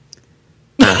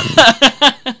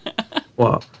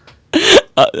 What?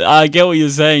 I get what you're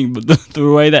saying, but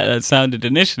the way that sounded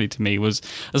initially to me was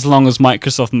as long as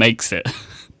Microsoft makes it.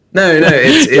 No,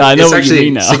 it's it's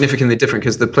actually significantly different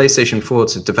because the PlayStation 4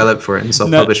 to develop for it and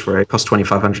self-publish for it cost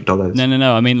 $2,500.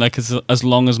 No. I mean, like as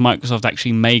long as Microsoft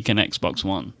actually make an Xbox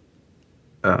One.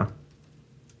 Oh.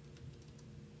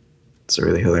 It's a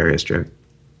really hilarious joke.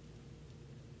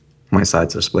 My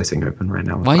sides are splitting open right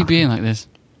now. Why are you being like this?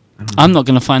 I'm not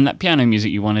going to find that piano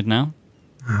music you wanted now.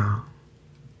 Oh.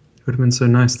 It would have been so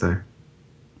nice, though.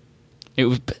 It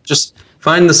was Just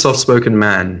find the soft-spoken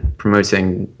man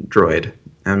promoting Droid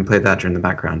and play that during the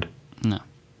background. no.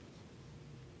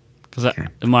 Because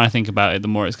the more I think about it, the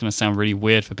more it's going to sound really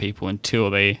weird for people until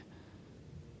they.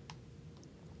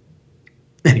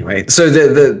 Anyway, so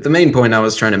the main point I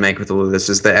was trying to make with all of this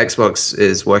is that Xbox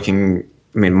is working.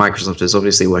 I mean, Microsoft is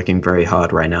obviously working very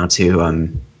hard right now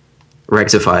to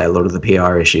rectify a lot of the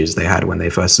PR issues they had when they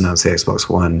first announced the Xbox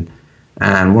One.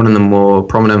 And one of the more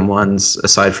prominent ones,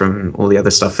 aside from all the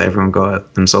other stuff that everyone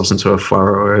got themselves into a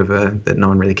furrow over that no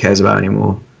one really cares about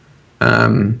anymore,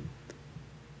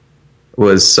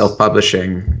 was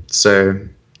self-publishing. So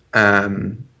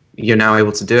you're now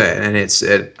able to do it, and it's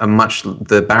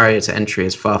the barrier to entry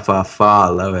is far, far,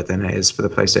 far lower than it is for the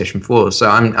PlayStation 4. So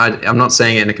I'm not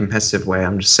saying it in a competitive way.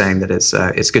 I'm just saying that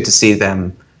it's good to see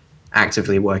them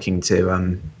actively working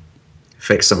to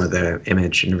fix some of their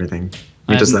image and everything.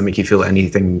 Does that make you feel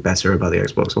anything better about the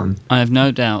Xbox One? I have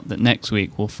no doubt that next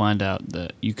week we'll find out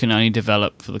that you can only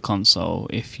develop for the console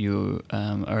if you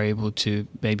are able to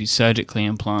maybe surgically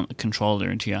implant a controller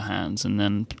into your hands, and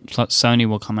then Sony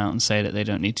will come out and say that they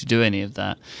don't need to do any of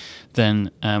that.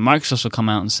 Then Microsoft will come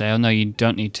out and say, oh no, you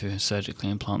don't need to surgically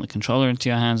implant the controller into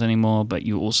your hands anymore, but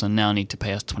you also now need to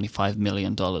pay us $25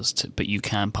 million, but you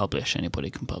can publish, anybody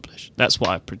can publish. That's what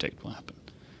I predict will happen.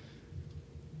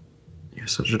 You're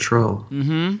such a troll.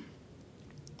 Mm-hmm.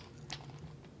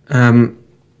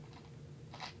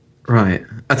 Right.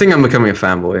 I think I'm becoming a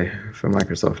fanboy for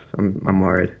Microsoft. I'm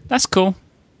worried. That's cool.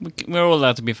 We're all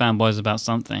allowed to be fanboys about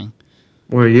something.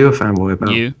 What are you a fanboy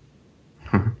about? You.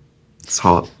 It's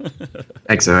hot.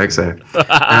 XOXO.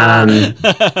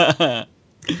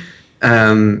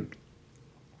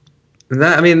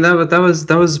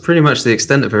 That was pretty much the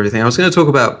extent of everything. I was going to talk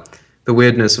about the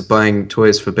weirdness of buying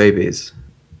toys for babies.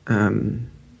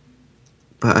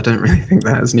 But I don't really think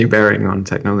that has any bearing on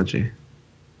technology.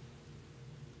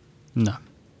 No.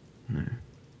 I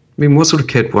mean, what sort of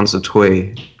kid wants a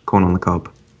toy corn on the cob?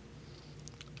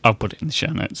 I'll put it in the show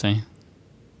notes, eh?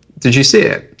 Did you see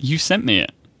it? You sent me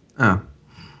it. Oh.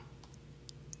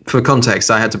 For context,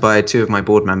 I had to buy 2 of my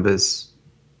board members.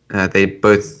 They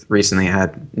both recently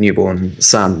had newborn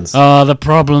sons. Oh, the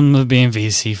problem of being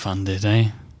VC funded,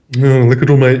 eh? Oh, look at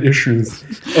all my issues.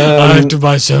 I have to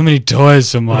buy so many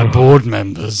toys for my board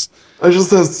members. I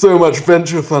just have so much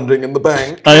venture funding in the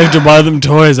bank. I have to buy them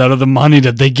toys out of the money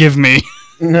that they give me.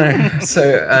 No,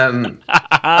 so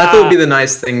I thought it would be the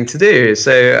nice thing to do.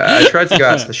 So I tried to go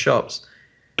out to the shops,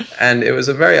 and it was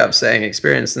a very upsetting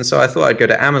experience. And so I thought I'd go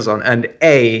to Amazon. And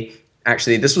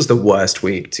actually, this was the worst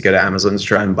week to go to Amazon to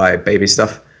try and buy baby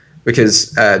stuff,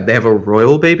 because they have a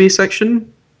royal baby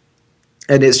section.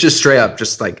 And it's just straight up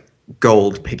just like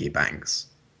gold piggy banks.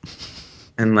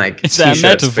 And like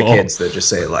t-shirts for kids that just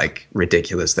say like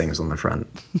ridiculous things on the front.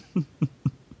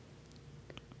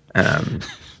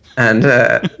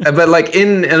 But like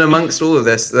in and amongst all of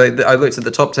this, I looked at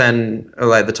the top 10 or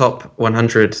like the top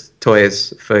 100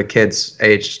 toys for kids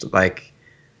aged like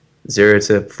 0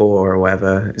 to 4 or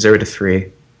whatever, 0 to 3.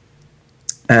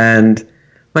 And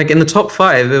like in the top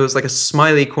 5, there was like a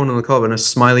smiley corn on the cob and a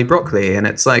smiley broccoli. And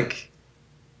it's like,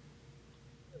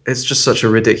 it's just such a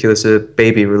ridiculous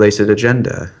baby-related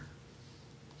agenda.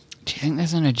 Do you think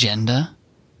there's an agenda?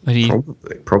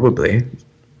 Probably.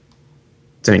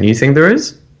 Don't you think there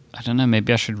is? I don't know.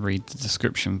 Maybe I should read the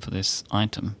description for this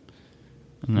item,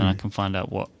 and then I can find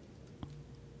out what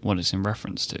it's in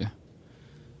reference to.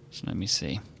 So let me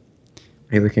see.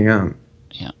 Are you looking up?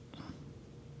 Yeah.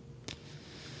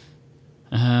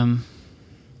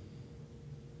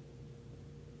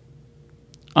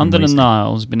 Under the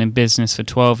Nile has been in business for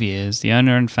 12 years. The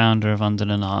owner and founder of Under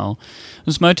the Nile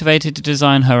was motivated to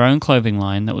design her own clothing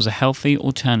line that was a healthy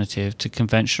alternative to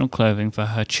conventional clothing for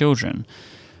her children.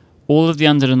 All of the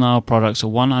Under the Nile products are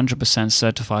 100%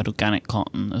 certified organic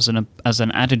cotton. As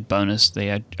an added bonus,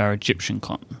 they are Egyptian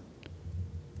cotton.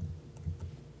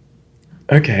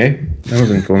 Okay, that was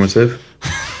informative.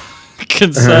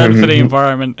 Concern for the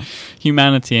environment,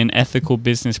 humanity, and ethical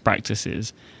business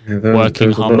practices. Yeah,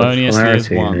 working harmoniously as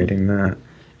one. Reading that.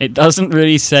 It doesn't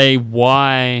really say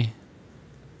why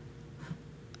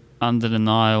Under the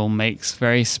Nile makes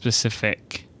very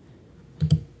specific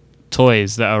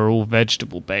toys that are all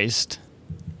vegetable based.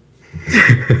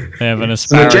 They have an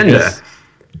asparagus. An agenda.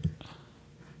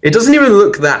 It doesn't even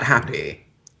look that happy.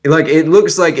 Like it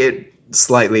looks like it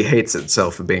slightly hates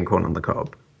itself for being corn on the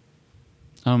cob.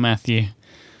 Oh, Matthew,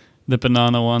 the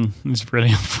banana one is really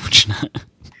unfortunate.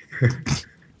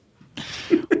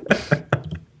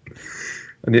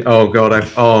 Oh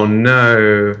God! Oh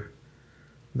no,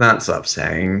 that's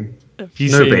upsetting. Have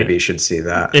you No seen baby it? should see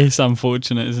that. It's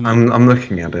unfortunate, isn't it? I'm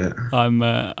looking at it.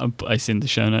 It's in the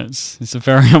show notes. It's a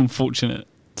very unfortunate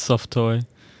soft toy.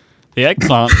 The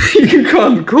eggplant. You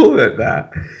can't call it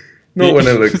that. Not when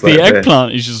it looks like the this.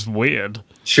 eggplant is just weird.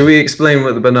 Should we explain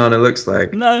what the banana looks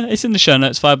like? No, it's in the show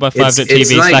notes. It's like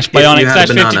five.tv/bionic/52. if you had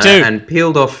a banana and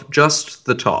peeled off just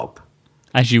the top.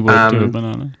 As you would do a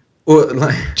banana. Or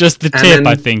like, Just the and tip, then-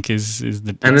 I think, is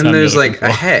the. And then term there's you're like looking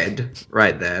a for. head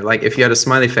right there. Like if you had a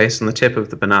smiley face on the tip of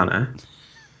the banana.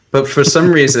 But for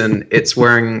some reason, it's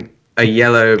wearing a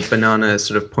yellow banana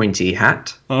sort of pointy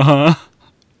hat. Uh-huh.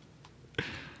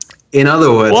 In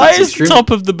other words, Why it's is the top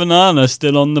of the banana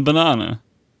still on the banana?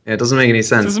 Yeah, it doesn't make any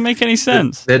sense. Doesn't make any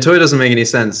sense. Their toy doesn't make any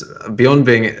sense beyond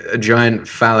being a giant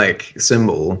phallic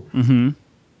symbol to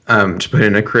put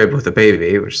in a crib with a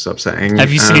baby, which is upsetting.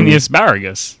 Have you seen the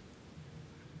asparagus?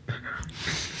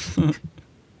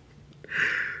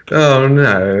 Oh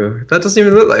no, that doesn't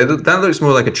even look like that. Looks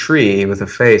more like a tree with a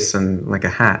face and like a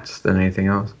hat than anything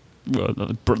else. Well,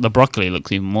 the broccoli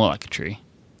looks even more like a tree.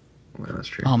 Well, that's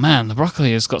true. Oh man, the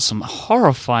broccoli has got some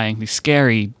horrifyingly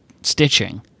scary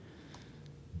stitching.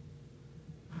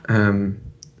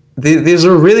 These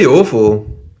are really awful.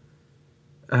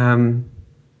 Oh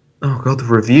god, the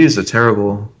reviews are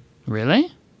terrible.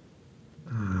 Really?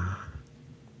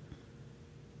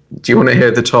 Do you want to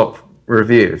hear the top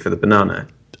review for the banana?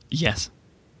 Yes.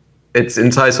 It's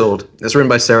entitled. It's written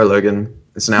by Sarah Logan.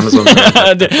 It's an Amazon.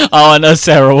 Oh, I know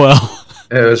Sarah well.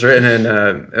 It was written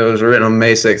on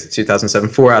May 6th, 2007.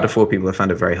 4 out of 4 people have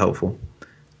found it very helpful.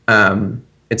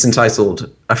 It's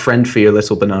entitled "A Friend for Your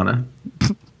Little Banana."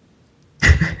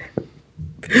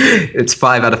 It's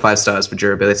 5 out of 5 stars for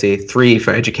durability, 3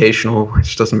 for educational,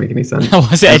 which doesn't make any sense.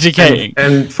 Was it educating?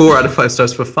 And 4 out of 5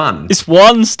 stars for fun. It's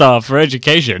 1 star for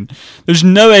education. There's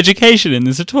no education in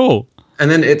this at all. And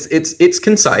then it's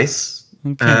concise.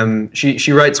 Okay.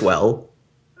 She writes well.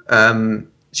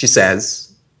 She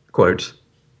says, quote,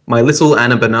 "My little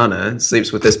Anna banana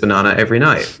sleeps with this banana every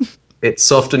night. It's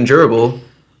soft and durable.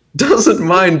 Doesn't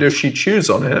mind if she chews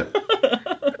on it.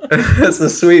 Has a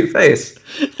sweet face.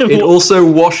 It also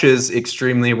washes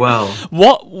extremely well."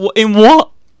 In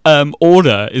what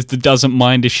order is the doesn't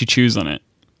mind if she chews on it?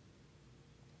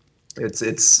 It's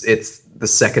the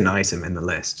second item in the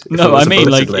list. If it No, was I a mean,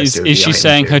 bulleted like, list, it would is be she item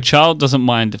saying 2. her child doesn't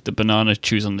mind if the banana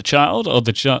chews on the child, or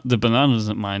the banana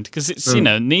doesn't mind? Because it's,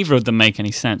 neither of them make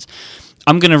any sense.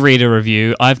 I'm going to read a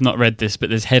review. I've not read this, but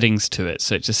there's headings to it,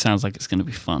 so it just sounds like it's going to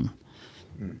be fun.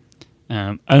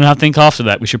 And I think after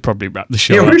that, we should probably wrap the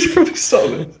show Yeah, up. we should probably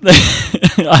solve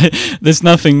it. There's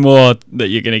nothing more that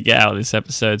you're going to get out of this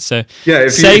episode. So Yeah,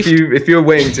 if you're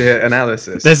waiting to hear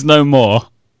analysis. there's no more.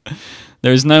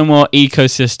 There is no more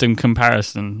ecosystem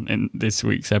comparison in this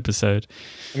week's episode.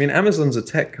 I mean, Amazon's a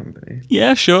tech company.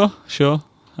 Yeah, sure.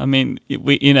 I mean,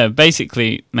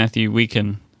 basically, Matthew, we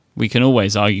can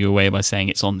always argue away by saying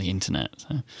it's on the internet.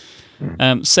 So.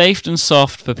 Safe and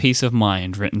Soft for Peace of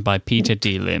Mind, written by Peter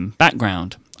D. Lim.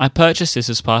 Background: I purchased this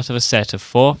as part of a set of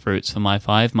 4 fruits for my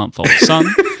 5-month-old son,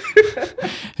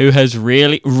 who has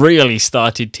really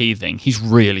started teething. He's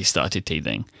really started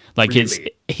teething. Like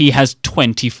Really? he has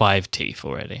 25 teeth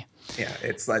already. Yeah,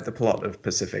 it's like the plot of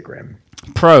Pacific Rim.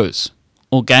 Pros: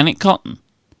 organic cotton,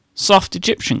 soft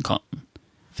Egyptian cotton,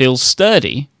 feels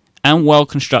sturdy and well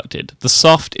constructed. The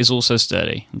soft is also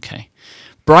sturdy. Okay.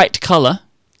 Bright colour,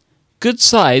 good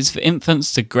size for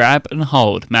infants to grab and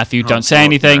hold. Matthew, don't say God,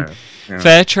 anything. no. Yeah.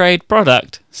 Fair trade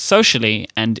product, socially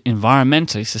and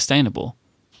environmentally sustainable.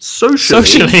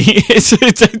 Socially?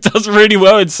 It does really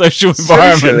well in social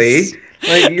environments. Socially?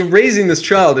 Like, you're raising this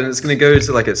child and it's going to go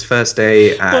to like its first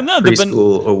day at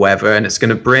preschool or whatever, and it's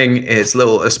going to bring its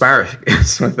little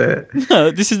asparagus with it. No,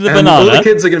 this is the And banana. all the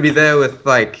kids are going to be there with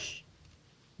like...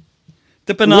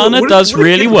 The banana what does are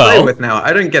really kids playing well. with now?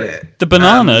 I don't get it. The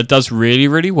banana does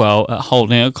really well at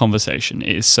holding a conversation.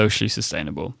 It is socially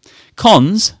sustainable.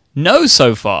 Cons, no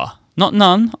so far. Not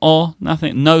none or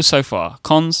nothing. No so far.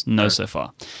 Cons, no so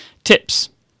far. Tips.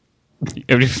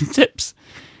 Everything tips.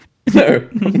 No,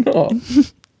 I'm not.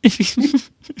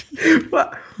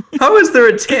 What? How is there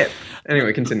a tip?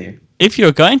 Anyway, continue. If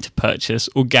you're going to purchase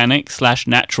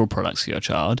organic/natural products for your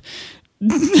child,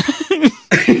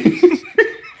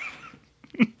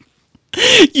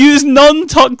 use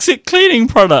non-toxic cleaning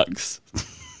products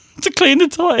to clean the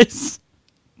toys.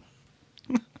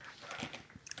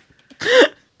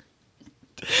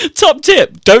 Top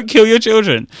tip: don't kill your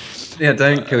children. Yeah,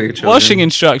 don't kill your children. Washing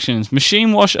instructions: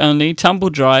 machine wash only. Tumble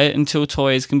dry until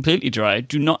toy is completely dry.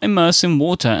 Do not immerse in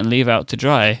water and leave out to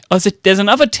dry. Oh, there's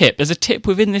another tip. There's a tip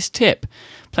within this tip.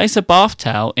 Place a bath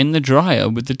towel in the dryer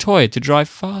with the toy to dry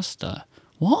faster.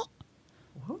 What?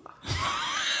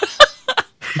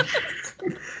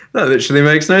 That literally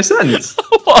makes no sense.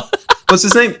 What's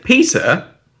his name? Peter?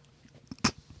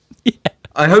 Yeah.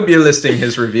 I hope you're listing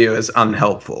his review as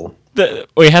unhelpful.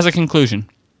 He has a conclusion.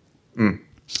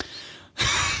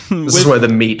 This is where the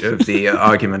meat of the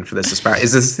argument for this asparagus.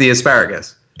 Is this the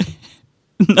asparagus?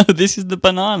 No, this is the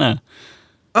banana.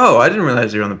 Oh, I didn't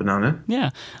realize you were on the banana.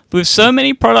 Yeah. With so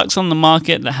many products on the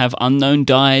market that have unknown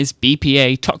dyes,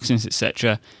 BPA, toxins,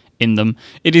 etc. in them,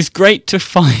 it is great to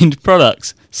find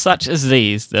products such as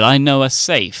these that I know are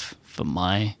safe for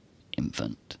my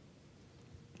infant.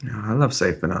 Oh, I love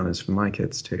safe bananas for my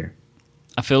kids too.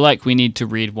 I feel like we need to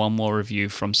read one more review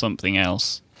from something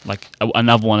else, like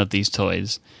another one of these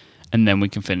toys, and then we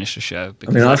can finish the show.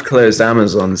 I mean, I've closed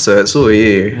Amazon, so it's all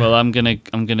you. Well, I'm gonna.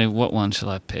 What one shall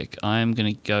I pick? I'm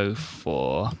gonna go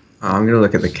for. Oh, I'm gonna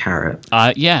look at the carrot.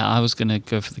 Yeah, I was gonna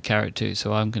go for the carrot too,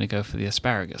 so I'm gonna go for the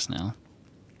asparagus now.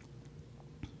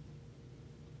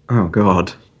 Oh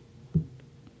God.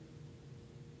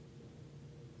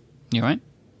 You right?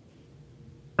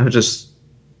 I just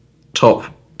top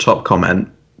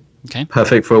comment. Okay.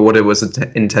 Perfect for what it was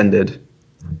intended.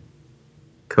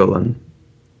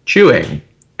 Chewing!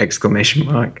 Exclamation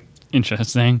mark.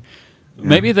 Interesting. Yeah.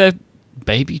 Maybe they're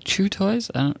baby chew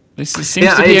toys. This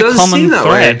seems to be it a does common seem that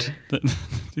thread. way.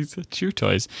 These are chew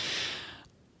toys.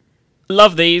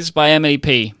 Love These by Emily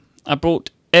P. I brought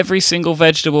every single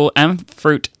vegetable and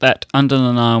fruit that Under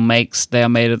the Nile makes. They are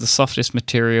made of the softest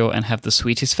material and have the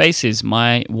sweetest faces.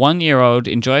 My 1-year-old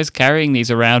enjoys carrying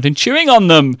these around and chewing on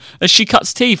them as she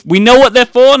cuts teeth. We know what they're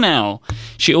for now.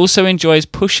 She also enjoys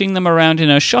pushing them around in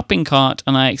her shopping cart,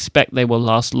 and I expect they will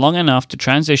last long enough to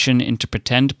transition into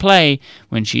pretend play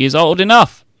when she is old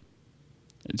enough.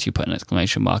 She put an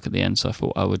exclamation mark at the end, so I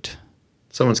thought I would...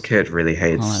 Someone's kid really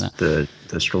hates the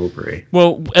strawberry.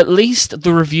 Well, at least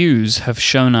the reviews have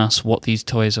shown us what these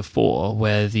toys are for,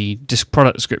 where the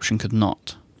product description could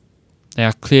not. They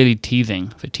are clearly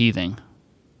teething.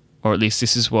 Or at least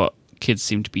this is what kids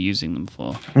seem to be using them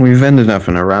for. We've ended up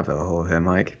in a rabbit hole here,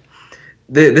 Mike.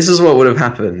 This is what would have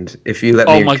happened if you let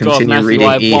me continue Matthew, reading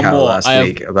eHow last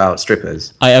week about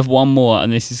strippers. I have one more,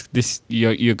 and this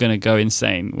you're going to go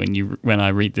insane when I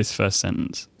read this first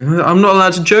sentence. I'm not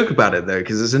allowed to joke about it though,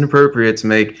 because it's inappropriate to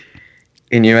make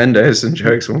innuendos and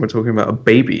jokes when we're talking about a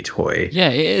baby toy. Yeah,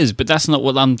 it is, but that's not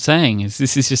what I'm saying.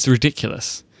 This is just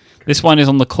ridiculous. This one is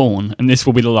on the corn, and this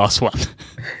will be the last one.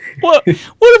 What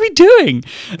are we doing?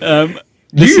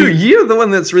 You're the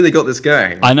one that's really got this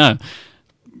going. I know.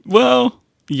 Well,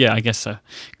 yeah, I guess so.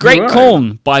 Great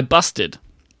Corn by Busted.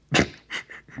 I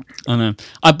know.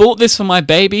 I bought this for my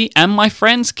baby and my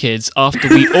friends' kids after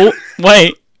we all...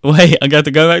 Wait, I got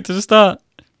to go back to the start.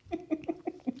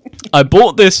 I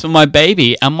bought this for my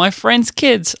baby and my friends'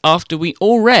 kids after we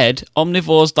all read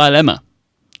Omnivore's Dilemma.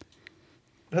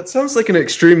 That sounds like an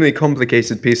extremely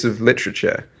complicated piece of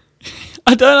literature.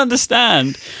 I don't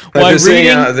understand why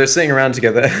they're sitting around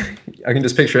together. I can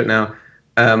just picture it now.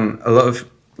 A lot of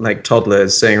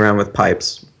toddlers sitting around with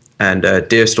pipes and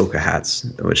deerstalker hats,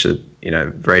 which are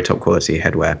very top quality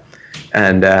headwear,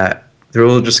 and they're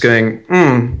all just going,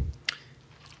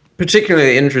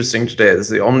 Particularly interesting today is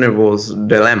the Omnivore's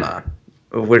Dilemma,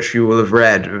 of which you will have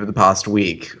read over the past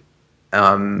week.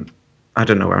 I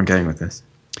don't know where I'm going with this.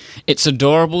 It's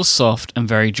adorable, soft, and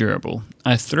very durable.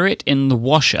 I threw it in the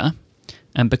washer,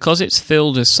 and because it's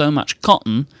filled with so much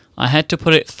cotton, I had to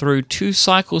put it through 2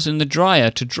 cycles in the dryer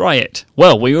to dry it.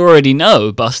 Well, we already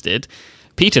know, Busted.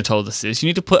 Peter told us this. You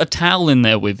need to put a towel in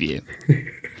there with you.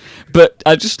 But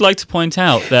I'd just like to point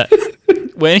out that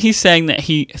when he's saying that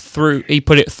he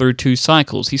put it through 2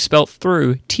 cycles, he spelt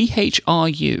through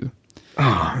THRU.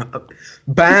 Oh,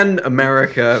 ban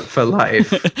America for life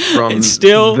from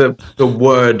the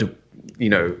word,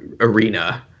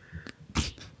 arena.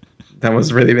 That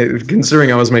was really,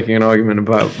 considering I was making an argument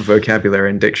about vocabulary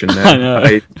and diction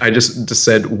there, I just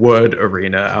said word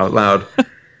arena out loud.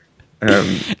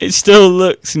 It still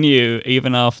looks new,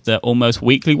 even after almost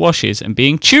weekly washes and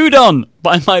being chewed on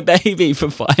by my baby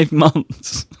for 5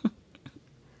 months.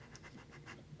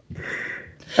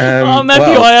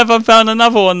 Matthew, I haven't found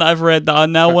another one that I've read that I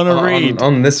now want to read.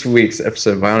 On this week's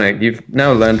episode of Bionic, you've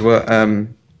now learned what...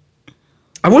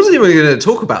 I wasn't even going to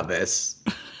talk about this.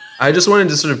 I just wanted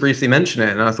to sort of briefly mention it,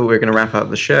 and I thought we were going to wrap up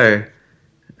the show.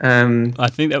 I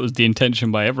think that was the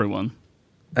intention by everyone.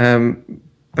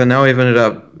 But now we've ended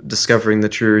up discovering the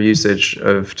true usage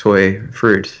of toy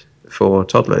fruit for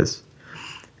toddlers,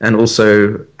 and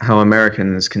also how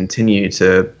Americans continue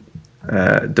to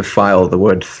defile the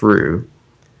word through.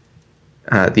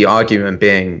 The argument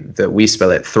being that we spell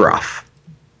it thruff,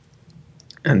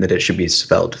 and that it should be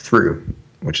spelled through,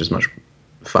 which is much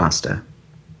faster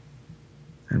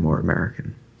and more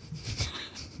American.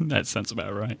 That sounds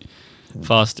about right.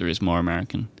 Faster is more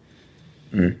American.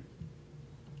 Mm.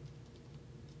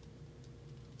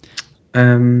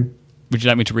 Would you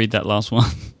like me to read that last one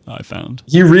I found?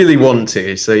 You really want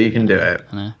to, so you can do it.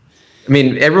 I know. I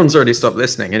mean, everyone's already stopped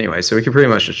listening anyway, so we can pretty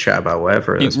much just chat about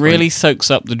whatever. It really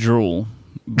soaks up the drool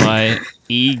by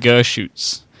E.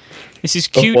 Gershutz. This is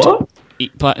cute. What?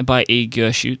 By E.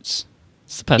 Gershutz.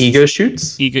 Ego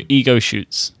shoots? Ego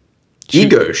shoots.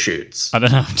 Ego shoots. I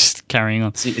don't know. I'm just carrying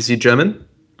on. Is he German?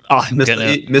 Oh, I'm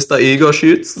gonna, Mr. Ego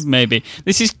shoots? maybe.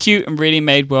 This is cute and really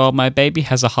made well. My baby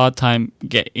has a hard time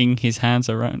getting his hands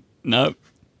around. No.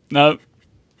 I'm not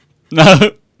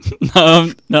reading it.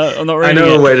 I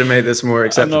know a way to make this more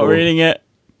acceptable. I'm not reading it.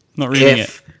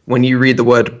 If, when you read the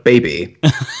word baby,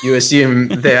 you assume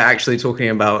they're actually talking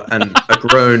about a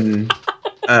grown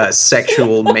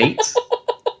sexual mate.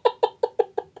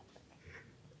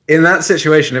 In that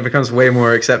situation, it becomes way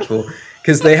more acceptable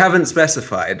because they haven't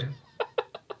specified.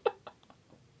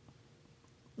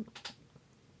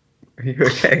 Are you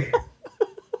okay?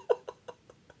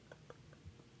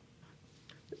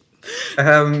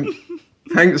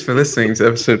 Thanks for listening to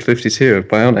episode 52 of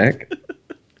Bionic.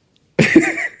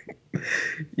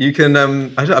 You can,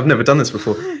 I've never done this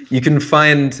before. You can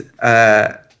find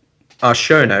our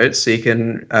show notes, so you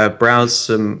can browse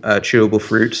some chewable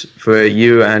fruit for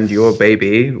you and your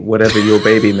baby, whatever your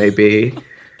baby may be,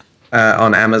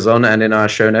 on Amazon and in our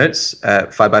show notes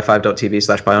at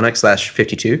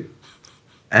 5by5.tv/bionic/52.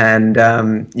 And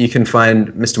you can find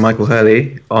Mr. Michael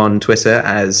Hurley on Twitter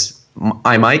as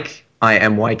iMyke,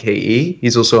 IMYKE.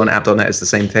 He's also on app.net as the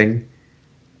same thing.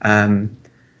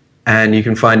 And you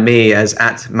can find me as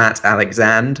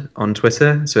 @MattAlexand on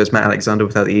Twitter. So it's Matt Alexander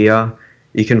without the ER.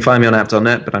 You can find me on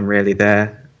app.net, but I'm rarely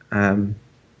there.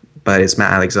 But it's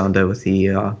Matt Alexander with the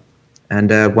ER. And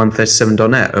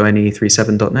 137.net,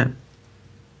 ONE37.net.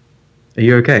 Are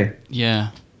you okay? Yeah.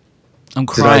 I'm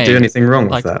crying. Did I do anything wrong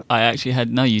with that? I actually had...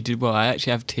 No, you did well. I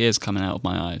actually have tears coming out of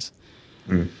my eyes.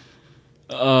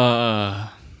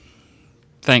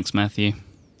 Thanks, Matthew.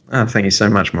 Oh, thank you so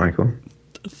much, Michael.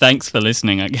 Thanks for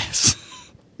listening, I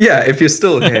guess. Yeah, if you're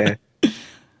still here,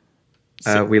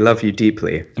 we love you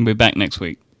deeply. And we're back next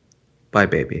week. Bye,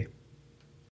 baby.